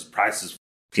weed stores is prices.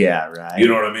 Yeah, right. You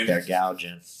know what I mean? They're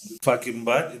gouging. Fucking,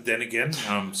 but then again,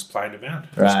 supply and demand.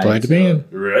 Right. Supply and demand.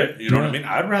 Right? You know what I mean?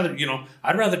 I'd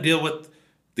rather deal with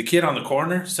the kid on the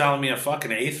corner selling me a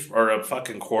fucking eighth or a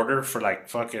fucking quarter for like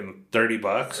fucking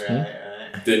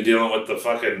 $30 than dealing with the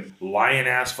fucking lying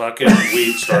ass fucking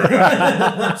weed store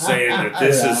guy saying that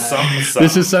this is something.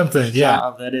 This is something.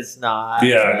 Yeah. That it's not.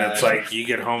 Yeah, and it's like you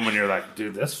get home and you're like,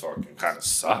 dude, this fucking kind of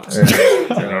sucks. You know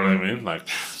what I mean? Like,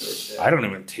 I don't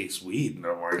even taste weed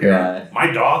no more. Yeah. My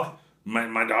dog,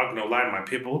 my dog, no lie, my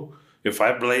pit bull, if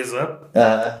I blaze up,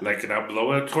 like, and I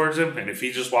blow it towards him, and if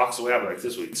he just walks away, I'm like,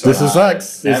 this weed sucks. This is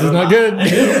sucks. This is not good.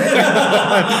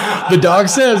 The dog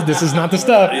says this is not the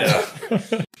stuff.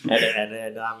 Yeah.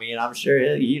 And I mean, I'm sure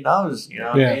he knows. You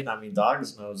know what I mean? I mean,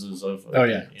 dogs noses of. Oh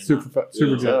yeah, super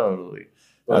good. Totally.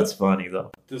 That's funny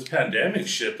though. This pandemic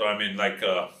shit, though, I mean, like,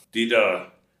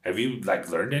 have you like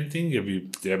learned anything? Have you,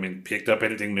 picked up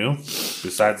anything new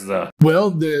besides the?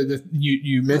 Well,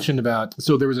 you mentioned about,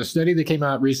 so there was a study that came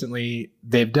out recently.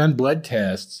 They've done blood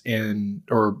tests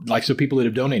so people that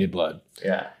have donated blood,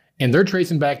 Yeah. and they're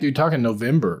tracing back. Dude, talking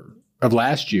November of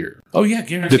last year. Oh yeah,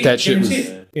 guaranteed. That shit was,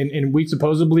 guaranteed. and we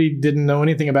supposedly didn't know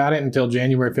anything about it until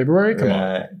January, February. Come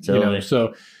on, Totally.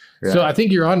 So I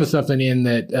think you're onto something in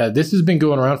that this has been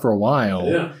going around for a while.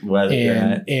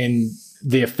 Yeah. And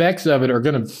the effects of it are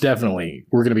going to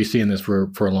we're going to be seeing this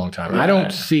for a long time. I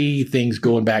don't see things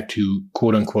going back to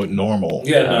quote unquote normal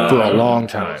for a long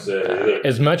time.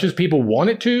 As much as people want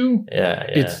it to,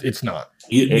 it's not.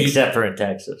 Except for in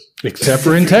Texas. Except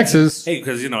for in Texas. Hey,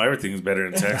 because everything's better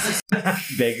in Texas.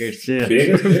 Bigger shit.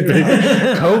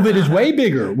 COVID is way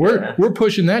bigger. We're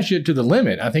pushing that shit to the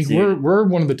limit. I think we're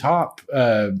one of the top.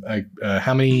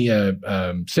 How many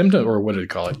symptoms, or what do they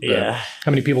call it? How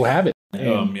many people have it?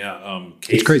 Cases.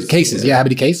 It's crazy. Cases. Yeah, how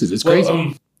many cases? It's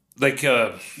crazy.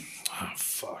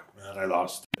 Fuck, man, I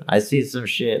lost. I see some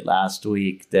shit last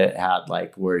week that had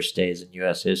like worst days in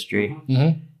U.S. history,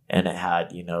 Mm-hmm. and it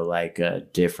had like a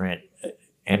different,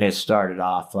 and it started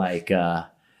off like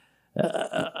a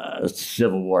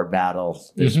Civil War battle.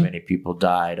 This many people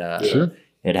died. Sure.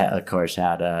 It of course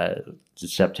had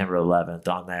September 11th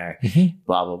on there.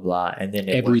 Blah blah blah, and then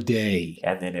Every day.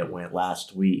 and then it went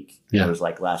last week. Yeah. It was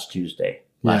like last Tuesday,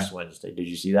 last Wednesday. Did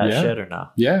you see that shit or no?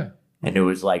 Yeah. And it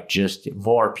was like just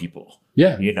more people,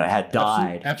 Yeah. had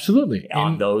died Absolutely.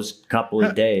 on those couple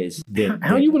of days.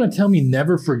 How you want to tell me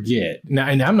never forget? Now,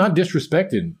 and I'm not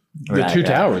disrespecting the Two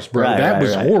Towers, bro. that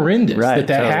was horrendous that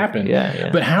totally. happened. Yeah.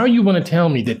 But how you want to tell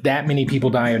me that many people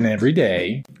die in every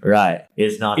day Right.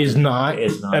 Is not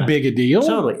a big a deal?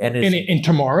 Totally. And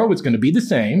tomorrow it's going to be the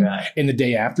same. Right. And the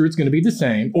day after it's going to be the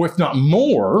same, or if not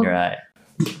more. Right.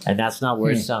 And that's not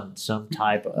where some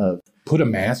type of Put a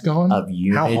mask on.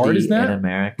 unity How hard is that? in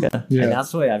America. Yeah. And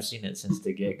that's the way I've seen it since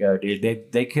the get go, dude.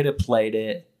 They could have played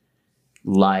it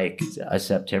like a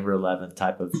September 11th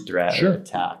type of threat or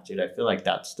attack, dude. I feel like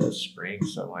that's the spring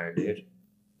somewhere, dude.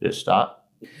 Just stop.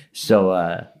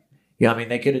 So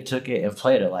they could have took it and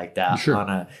played it like that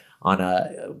on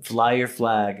a fly your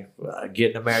flag,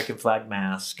 get an American flag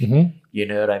mask. Mhm. You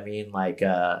know what I mean? Like,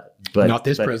 but Not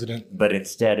this president. But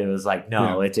instead, it was like,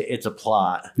 no, it's a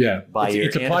plot. Yeah, By your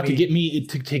it's a plot to enemy.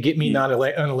 get me not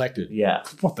unelected. Yeah,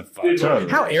 What the fuck? Totally.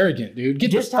 How arrogant, dude!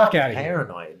 Get just the fuck how out of here.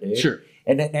 paranoid, dude. Sure.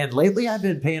 And lately, I've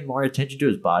been paying more attention to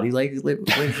his body language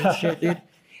and shit, dude.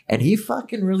 And he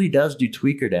fucking really does do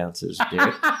tweaker dances,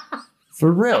 dude.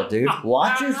 For real, dude.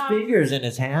 Watch his fingers and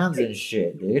his hands and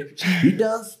shit, dude. He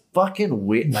does fucking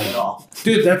weird. Like, oh,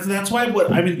 Dude, that's why.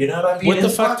 What I mean, you know what I mean? What the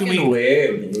It's fuck do fucking we?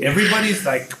 weird, dude. Everybody's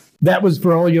like, That was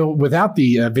for all you without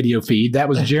the video feed. That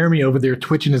was Jeremy over there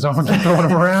twitching his arms and throwing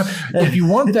them around. If you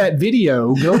want that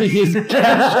video, go to his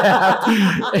Cash App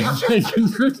and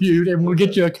contribute, and we'll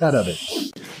get you a cut of it.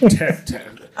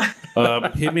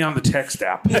 hit me on the text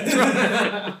app.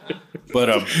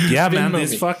 But yeah, man,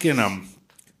 this fucking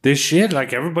this shit.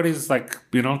 Like everybody's like,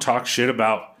 talk shit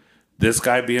about this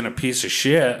guy being a piece of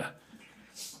shit,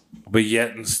 but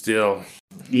yet and still.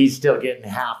 He's still getting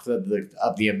half of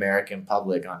the American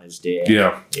public on his dick.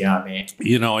 Yeah. You know what I mean?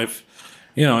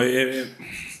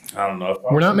 If I don't know.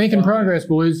 We're not making progress,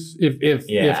 boys. If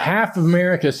half of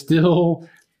America still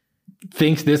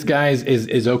thinks this guy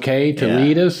is okay to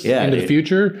lead us into the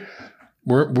future,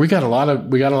 we got a lot of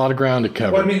ground to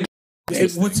cover. Well, I mean,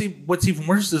 what's even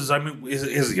worse is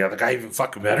is the other guy even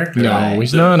fucking better? No,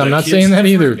 he's not. I'm not saying that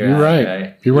either. You're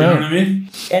right. You're right. You know what I mean?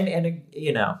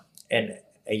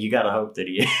 And you gotta hope that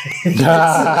he is.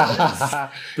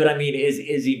 But I mean, is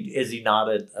he not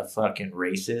a fucking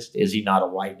racist? Is he not a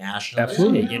white nationalist?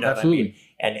 Absolutely. You know Absolutely.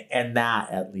 what I mean? And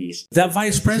that at least. That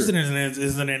vice president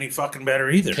isn't any fucking better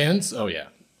either. Pence? Oh yeah.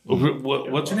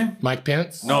 What's your name? Mike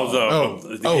Pence? No,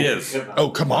 his. Oh,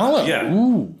 Kamala. Yeah.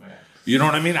 Ooh. You know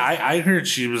what I mean? I heard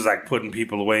she was like putting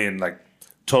people away and like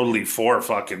totally for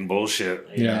fucking bullshit.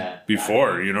 Yeah.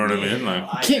 Before, you know what I mean?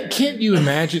 Like, Can't you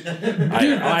imagine?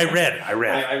 I read. I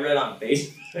read on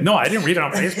Facebook. No, I didn't read it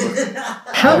on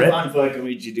Facebook. On fucking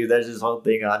what you do. There's this whole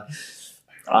thing on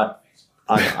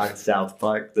South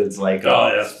Park that's like,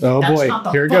 Oh, yeah. Oh that's boy, not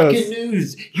the here it fucking goes.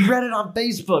 news. You read it on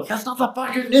Facebook. That's not the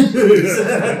fucking news.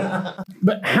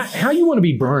 But how you want to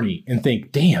be Bernie and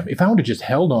think, damn, if I would have just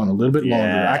held on a little bit longer,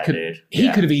 Yeah, I could. dude. He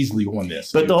Yeah. could have easily won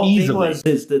this. But dude, the whole easily. thing was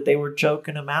is that they were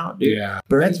choking him out, dude. Yeah,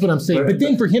 Bernie- that's what I'm saying. But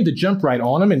then for him to jump right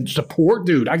on him and support,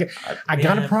 dude, I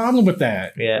got a problem with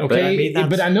that. Yeah, but okay. I mean, that's-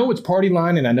 but I know it's party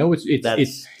line, and I know it's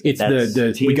that's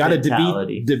the team we got to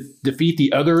mentality. defeat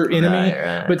the other enemy.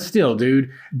 Right. But still, dude,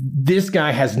 this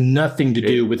guy has nothing to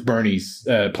do with Bernie's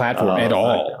platform at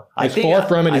all. I As think- far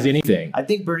from it as anything. I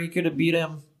think Bernie could have beat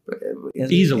him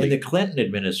Easily. in the Clinton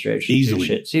administration. Easily.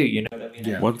 Shit too. You know what I mean?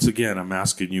 Yeah. Once again, I'm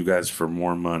asking you guys for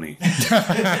more money.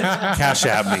 Cash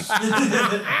at me.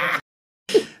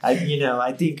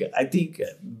 I think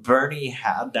Bernie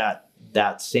had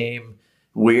that same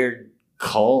weird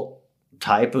cult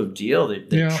type of deal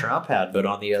that Yeah. Trump had, but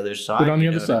on the other side. But on the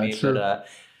you other know what I side, mean? sure. But,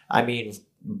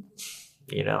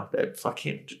 that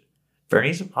fucking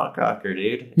Bernie's a punk rocker,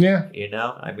 dude. Yeah. You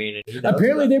know, I mean, he knows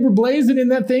Apparently about- they were blazing in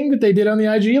that thing that they did on the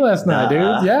IG last night, dude.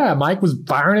 Nah. Yeah, Mike was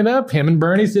firing it up. Him and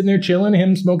Bernie sitting there chilling.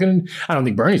 Him smoking. I don't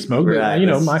think Bernie smoked, Right,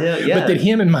 but but Mike. still, yeah. But that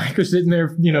him and Mike are sitting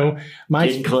there.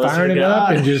 Mike's Getting closer firing to it up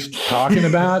God. and just talking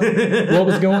about what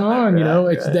was going on.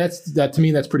 It's Right. that to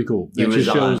me that's pretty cool. He That was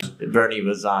just shows Bernie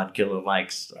was on Killer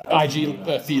Mike's IG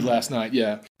feed last night.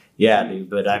 Yeah. Yeah, dude.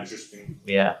 But Interesting.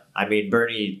 I mean,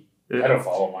 Bernie. I don't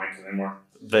follow Mike anymore.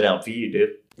 But LP, you do.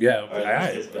 Yeah,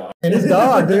 And his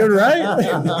dog, dude, right?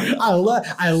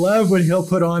 I love when he'll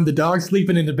put on the dog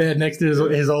sleeping in the bed next to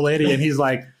his old lady, and he's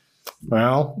like,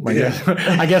 "Well,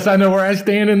 I guess I know where I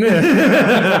stand in this."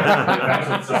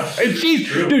 And she's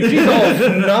all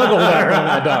snuggled around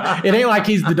that dog. It ain't like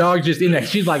he's the dog just in there.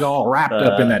 She's like all wrapped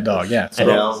up in that dog. Yeah. And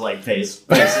Elle's like pacing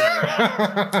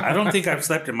around. I don't think I've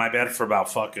slept in my bed for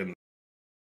about fucking.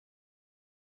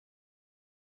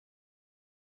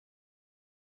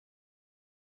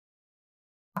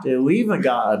 Dude, we even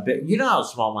got a bit. You know how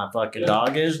small my fucking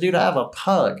dog is, dude. I have a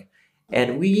pug,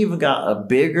 and we even got a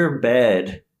bigger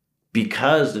bed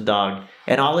because the dog.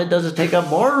 And all it does is take up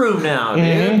more room now, dude.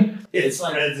 Mhm. It's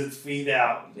like spreads its feet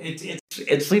out.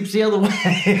 it sleeps the other way.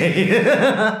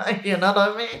 You know what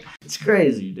I mean? It's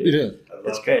crazy, dude. It is.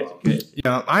 It's crazy.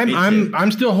 Yeah, Me too.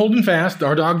 I'm still holding fast.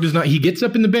 Our dog does not. He gets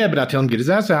up in the bed, but I tell him get his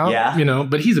ass out. Yeah.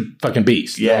 But he's a fucking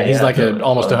beast. Yeah, he's yeah, like totally.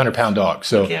 almost 100-pound dog.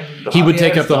 So Fucking he would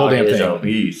take dog up the whole damn is thing. a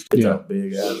beast. It's Yeah. a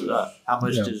big ass dog. How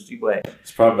much Yeah. does he weigh?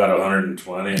 It's probably about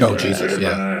 120. Oh, Jesus, yeah.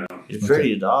 I don't know. He's a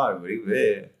pretty dog, but he's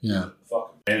big. yeah.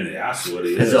 Fucking pain in the ass is what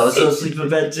he Does is. also sleep in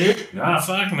bed too? Nah,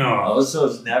 fuck no.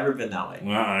 Oso's never been that way.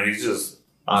 Nah, he just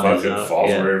On his fucking own, falls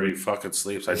yeah. wherever he fucking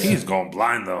sleeps. I think he's going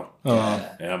blind though. Oh,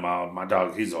 Yeah, my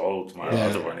dog, he's old. My Yeah.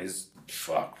 other one, he's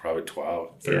probably 12,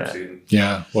 13.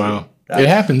 yeah. Wow. It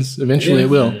happens. Eventually, it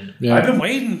will. I've Yeah. been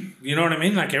waiting. You know what I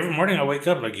mean? Like every morning I wake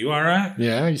up, like, you all right?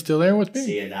 Yeah. You still there with me?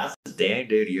 See, and that's the thing,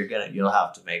 dude. You'll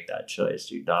have to make that choice,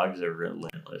 dude. Dogs are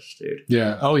relentless, dude.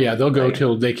 Yeah. Oh, yeah. They'll go Like-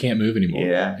 till they can't move anymore.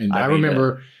 Yeah. And I I mean,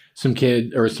 remember some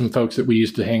kid or some folks that we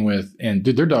used to hang with, and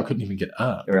dude, their dog couldn't even get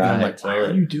up. And I'm Right, like, why are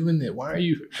totally. you doing that? Why are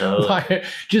you? Totally. Why?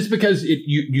 Just because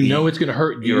you know it's going to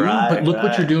hurt you, You're right, but look what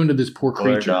right. you're doing to this poor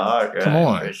Poor creature. dog, Come right,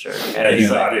 on. for sure. And And you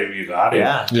it's got like, him. You got him.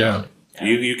 yeah, Yeah.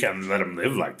 You can't let him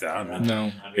live like that. I mean,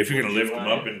 No. if you're gonna lift him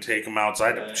up and take him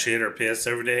outside to shit or piss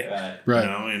every day, right. Right.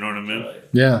 you know what I mean.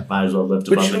 Yeah. Might as well lift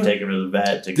him But up you and know- take him to the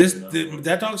vet. To This get him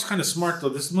that dog's kind of smart though.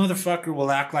 This motherfucker will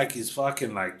act like he's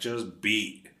fucking like just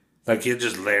beat. Like he'll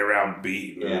just lay around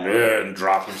beat and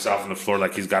drop himself on the floor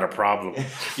like he's got a problem.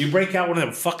 You break out one of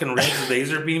them fucking red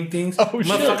laser beam things,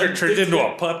 motherfucker turns into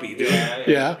a puppy, dude.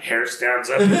 Yeah. Hair stands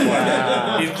up.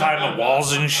 And he's climbing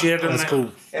walls and shit. And That's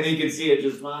cool. and he can see it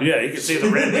just fine. Yeah, you can see the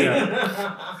red beam.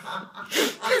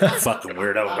 Fucking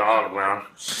weirdo dog, man.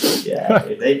 Yeah,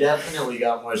 they definitely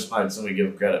got more smarts than we give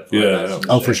them credit for. Yeah. that's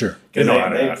Oh, for sure. They Because know how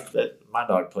to act. my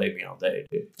dog played me all day,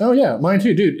 dude. Oh yeah, mine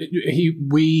too, dude.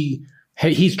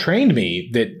 He's trained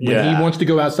me that when Yeah. he wants to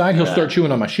go outside, he'll Yeah. start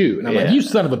chewing on my shoe, and I'm like, Yeah. "You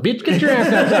son of a bitch, get your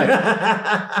ass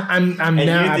outside!" I'm And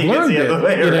now you I've think it's learned the it. other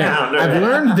way You know, around, I've right?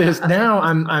 learned this. Now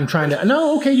I'm trying to.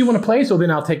 No, okay, you want to play, so then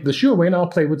I'll take the shoe away and I'll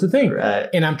play with the thing. Right.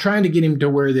 And I'm trying to get him to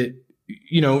where that,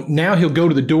 now he'll go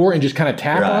to the door and just kind of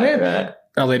tap on it. Right.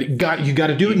 I'll let it. You got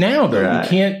to do it now though. Right. You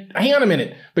can't. Hang on a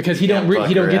minute, because he Can't don't fuck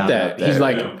get around that. out there, He's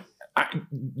like, yeah.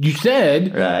 you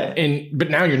said. Right. But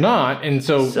now you're not, and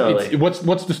so like-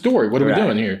 what's the story? What are we Right.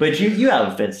 doing here? But you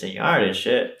have a fenced in yard and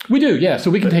shit. We do, yeah.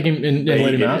 So we can take him and But let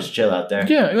he him can out. just chill out there.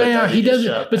 Yeah, But yeah, then he just does.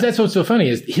 chill out But there. that's what's so funny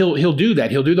is he'll do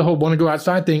that. He'll do the whole want to go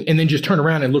outside thing, and then just turn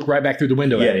around and look right back through the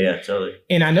window. Yeah, at me. yeah, totally.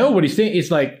 And I know what he's saying.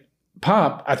 It's like,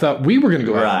 Pop, I thought we were going to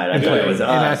go out Right, I and thought play. it was and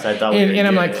us. I thought we were and I'm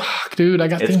doing like, it. fuck, dude, I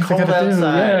got It's things I cold got to do.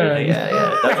 outside. Yeah.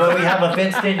 Yeah. That's why we have a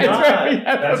fenced in That's right, we yard.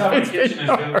 have That's a how the fenced-in kitchen is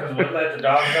built because we let the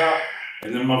dogs out,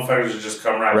 and then motherfuckers will just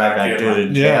come right Right back back in. to the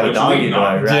like, Yeah. have a what you doggy eating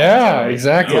dog, on? right? Yeah,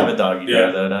 exactly. You have a doggy Yeah.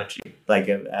 dog though, don't you? Like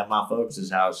at my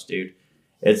folks' house, dude.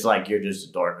 It's like you're just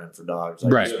a doorman for dogs.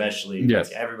 Like Right. especially Yes.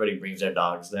 like everybody brings their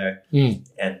dogs there. Mm.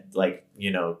 And like,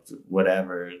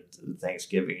 whatever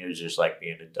Thanksgiving is just like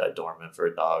being a doorman for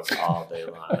a dog all day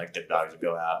long. Like the dogs will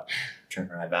go out, turn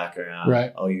right back around.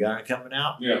 Right. Oh, you got it coming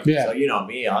out? Yeah. Yeah. So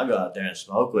me, I'll go out there and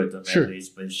smoke with them Sure. at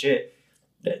least. But shit,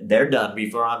 they're done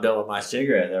before I'm done with my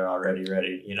cigarette. They're already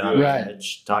ready. Right. And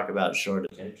just talk about short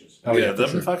attentions. Oh, yeah, yeah, them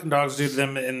for sure. fucking dogs do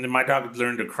them, and my dog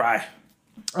learned to cry.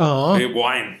 Oh, They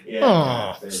whine.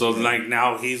 Yeah. So like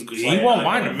now he like won't like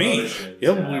whine to me. emotions,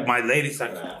 He'll, yeah. my lady's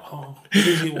like, Right. oh, what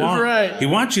does he want? right. He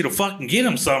wants you to fucking get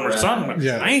him some or Right. something.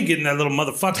 Yeah. I ain't getting that little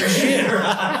motherfucker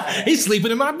shit. he's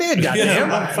sleeping in my bed. Yeah, Goddamn.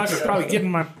 motherfucker's probably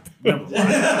getting my. Never mind.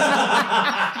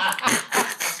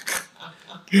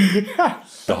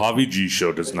 The Javi G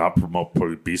Show does not promote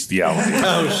bestiality.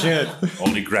 Oh shit!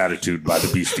 Only gratitude by the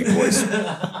Beastie Boys.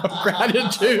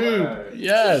 Gratitude.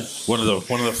 Yes. One of the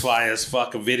flyest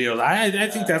fucking videos. I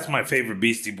think that's my favorite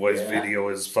Beastie Boys video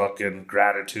is fucking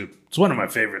Gratitude. It's one of my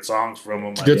favorite songs from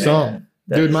them. Good Yeah. song.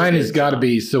 That Dude, is a mine good has got to song.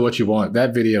 be So What You Want.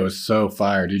 That video is so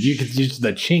fire, dude. You could just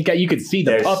the chink out. You could see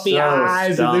the They're puppy so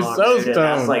eyes, and they're stoned, so dude,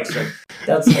 and stoned.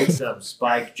 That's like some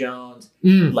Spike Jones,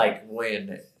 Mm. like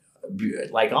when,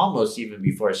 like almost even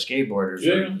before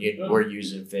skateboarders were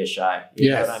using fisheye. You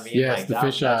Yes, know what I mean? yes, like the that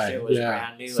fisheye, shit was yeah.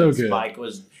 brand new. So and good. Spike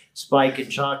was Spike and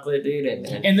chocolate, dude,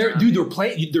 And they're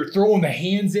playing. They're throwing the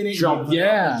hands in it. jumping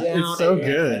Yeah, up and down, it's so and-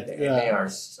 good. And Yeah. they are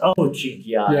so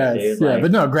cheeky eyes, Yes, dude. yeah, Like,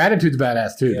 but no, Gratitude's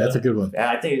badass too. That's a good one.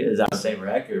 I think it's that same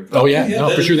record. Oh yeah, Yeah, no,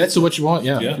 that for is- sure. That's So What You Want.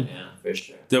 Yeah. Yeah. Yeah, for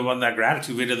sure. The one that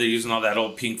Gratitude video, they're using all that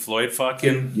old Pink Floyd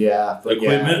fucking Yeah, but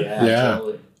Equipment? Yeah.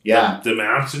 totally. Yeah, the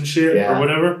mounts and shit Yeah. or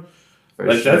whatever. for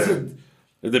Like sure.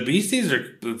 the Beasties are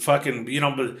fucking,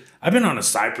 but I've been on a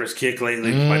Cypress kick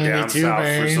lately. My down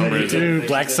south for some Me reason. too.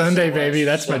 Black Sunday, baby.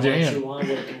 That's my So what jam. you want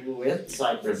with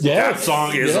Cypress. Yeah. That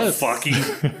song is a Yes. fucking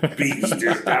beast,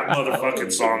 dude. That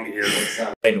motherfucking song is.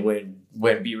 And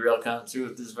when Be Real comes through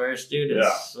with this verse, dude, it's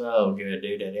Yeah. so good,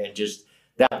 dude, and just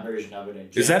that version of it. In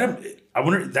Is that general. I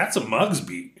wonder, that's a Muggs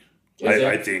beat, Is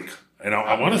I it? think. And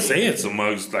I want to say it's a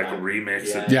Muggs, like a remix.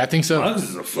 Yeah. Yeah, I think so. Muggs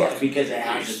is a Yeah, fuck. because it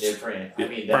has a different. I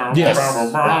mean, Yes.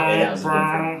 it has a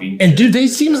different beat. And dude, they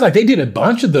seems like they did a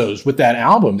bunch of those with that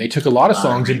album. They took a lot of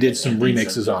songs and did remix- some and did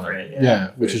remixes some on it. different, Yeah,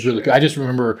 which is really cool. I just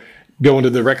remember going to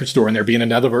the record store and there being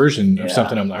another version of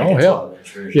something. I'm like, oh a hell,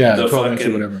 12-inch version. yeah, The 12 inch or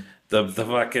fucking- whatever. The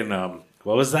fucking,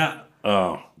 what was that?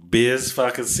 Biz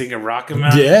fucking singing Rocket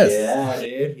Man? Yes. Yeah,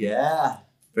 dude. Yeah,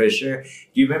 for sure. Do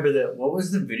you remember what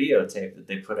was the videotape that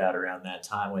they put out around that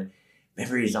time when?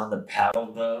 Remember he's on the paddle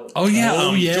boat. Oh, yeah.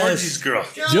 Oh, yes. Georgie's Girl.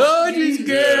 Georgie's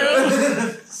Girl.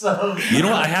 So You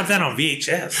know what? I have that on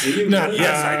VHS. do you No, really?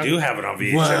 Yes, I do have it on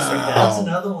VHS. Wow. That's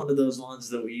another one of those ones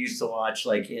that we used to watch,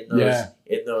 like in those Yeah.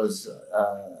 in those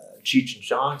Cheech and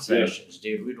Chong sessions,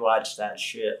 dude. We'd watch that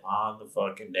shit on the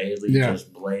fucking daily,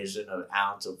 just blazing an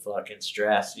ounce of fucking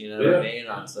stress. You know what I mean?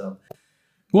 On some.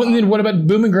 Well, and then what about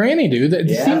Boom and Granny, dude?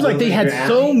 It seems like they had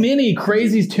so many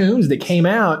crazy tunes that came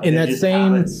out in that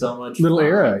same little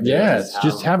era. Yes,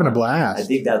 just having a blast. I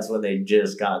think that's when they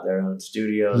just got their own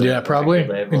studio. Yeah, probably.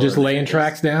 And just laying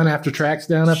tracks down after tracks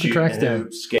down after tracks down.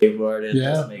 Skateboarding,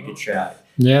 just make a track.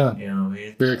 Yeah. You know what I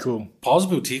mean? Very cool. Paul's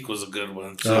Boutique was a good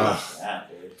one, too.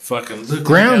 Fucking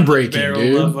groundbreaking,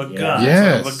 dude. Of a gun,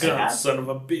 yes. son of a gun, son of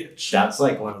a bitch. That's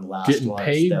like one of the last getting ones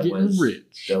paid, that getting was,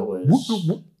 rich. That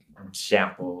was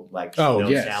sample, like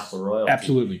sample royalty.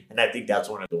 Absolutely. And I think that's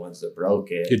one of the ones that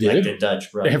broke it. It did. Like the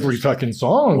Dutch Brothers. Every fucking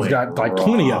song's got like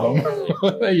 20 of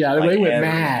them. Yeah, they went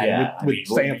mad with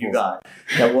samples. You got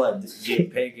that one,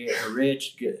 Get Paid, Get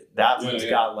Rich. That one's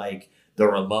got like the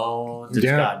Ramones.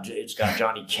 It's got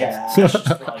Johnny Cash.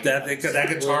 that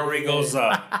guitar where he goes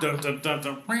dun, dun, dun,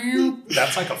 dun,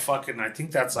 that's like a fucking, I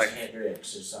think that's like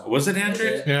Hendrix or something. Was it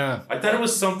Hendrix? Yeah. I thought it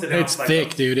was something else. It's like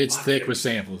thick, dude. It's thick with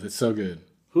samples. It's so good.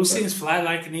 Who sings Fly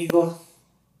Like an Eagle?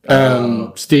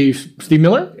 Steve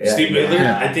Miller? Yeah, Steve Miller?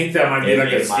 Yeah. I think that might be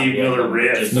like a Steve Miller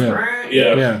riff.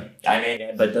 Yeah. I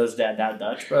mean, but that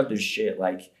Dutch Brothers shit,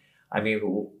 like, I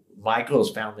mean,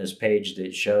 Michael's found this page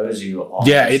that shows you all.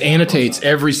 Yeah, it annotates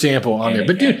every sample on there.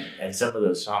 But dude, and some of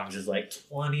those songs is like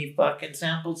 20 fucking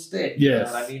samples thick. Yes.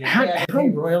 You know what I mean, how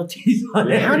royalties on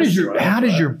how does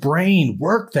your brain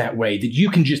work that way that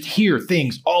you can just hear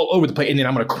things all over the place and then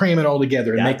I'm gonna cram it all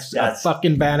together and make a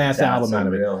fucking badass album out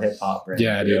of it? Real hip hop, right?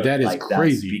 Yeah, dude, that is like,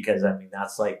 crazy. Because I mean,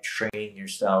 that's like training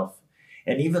yourself.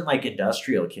 And even like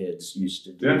industrial kids used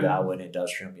to do that when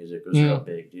industrial music was real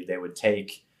big, dude. They would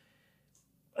take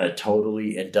a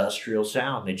totally industrial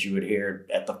sound that you would hear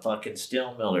at the fucking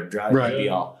steel mill or driving to be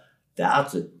all,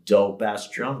 that's a dope ass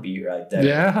drum beat right there.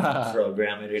 Yeah.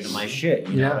 Program it into my shit.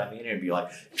 You know what I mean? It'd be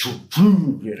like,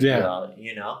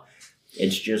 you know,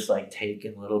 it's just like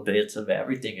taking little bits of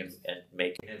everything and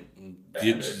making it better.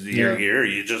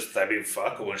 You just, I mean,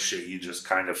 fucking with shit, you just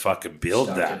kind of fucking build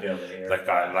that.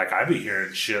 I be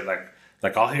hearing shit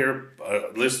like I'll hear,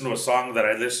 listen to a song that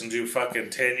I listened to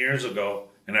fucking 10 years ago.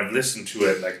 And I've listened to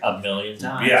it like a million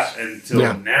times. Yeah,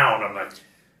 until now, and I'm like,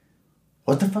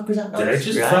 what the fuck was that? Did I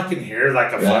just fucking hear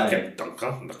like a fucking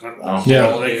dun-dun? Did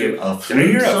I hear a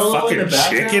fucking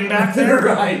chicken back there?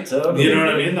 Right, totally. You know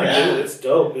what I mean? Like, it's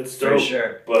dope. It's dope. For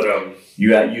sure. But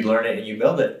you learn it and you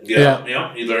build it. Yeah.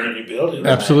 You learn it and you build it.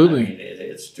 Absolutely. I mean,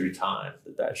 it's through time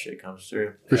that shit comes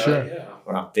through. For sure. Yeah.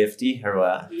 When I'm 50 or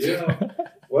what? Yeah.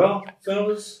 Well,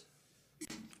 fellas,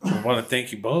 I want to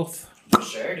thank you both.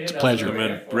 Sure, dude. It's a pleasure.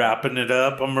 I'm wrapping it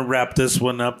up. I'm gonna wrap this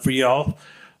one up for y'all.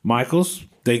 Michaels,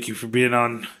 thank you for being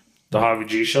on the Javi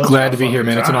G Show. Glad to be here,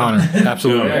 man. It's an honor.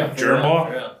 Absolutely.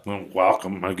 Germball, well,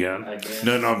 welcome again.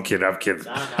 No, I'm kidding.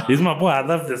 He's my boy. I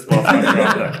love this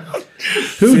motherfucker.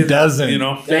 Who doesn't? You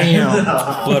know. Damn.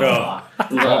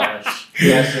 But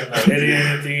yes,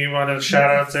 anything you want to shout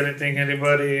out to? Anything?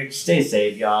 Anybody? Stay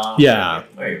safe, y'all. Yeah.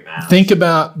 Wear your mask. Think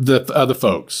about the other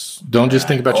folks. Don't just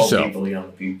think about old yourself. People,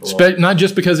 young people. Not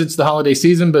just because it's the holiday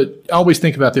season, but always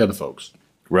think about the other folks.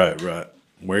 Right.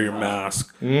 Wear your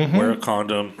mask. Wear a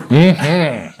condom.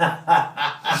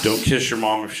 Don't kiss your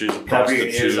mom if she's a Cover your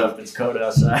ears prostitute. up. It's cold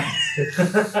outside.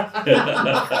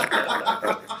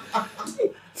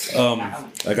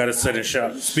 I got to send a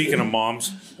shout. Speaking of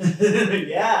moms,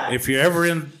 Yeah. if you're ever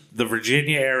in the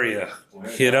Virginia area,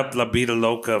 hit up La Vida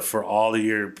Loca for all of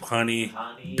your honey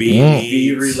bee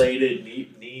needs. related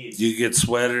needs. You get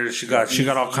sweaters. She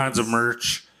got all kinds of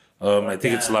merch. I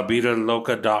think it's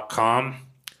lavidaloca.com.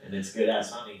 And it's good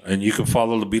ass honey. And you can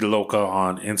follow La Vida Loca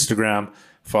on Instagram.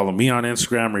 Follow me on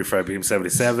Instagram,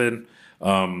 RefryBeam77.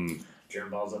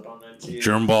 Germball's up on that too.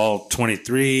 Germball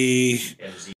 23.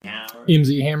 MZ Hammer.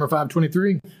 MZ Hammer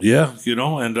 523. Yeah,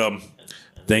 and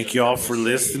thank you all for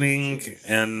listening.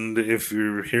 And if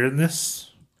you're hearing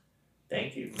this,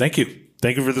 Thank you. thank you.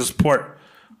 Thank you for the support.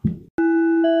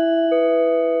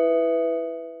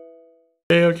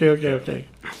 Okay.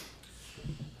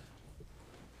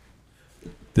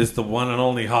 This is the one and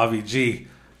only Javi G.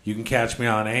 You can catch me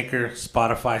on Anchor,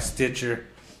 Spotify, Stitcher,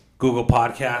 Google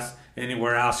Podcasts,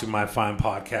 anywhere else you might find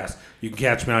podcasts. You can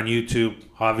catch me on YouTube,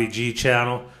 Javi G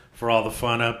channel, for all the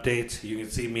fun updates. You can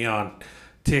see me on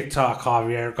TikTok,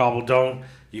 Javier Gobbledome.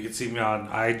 You can see me on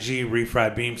IG,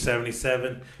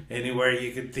 RefryBeam77. Anywhere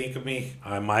you can think of me,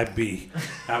 I might be.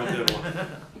 Have a good one.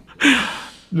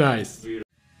 Nice.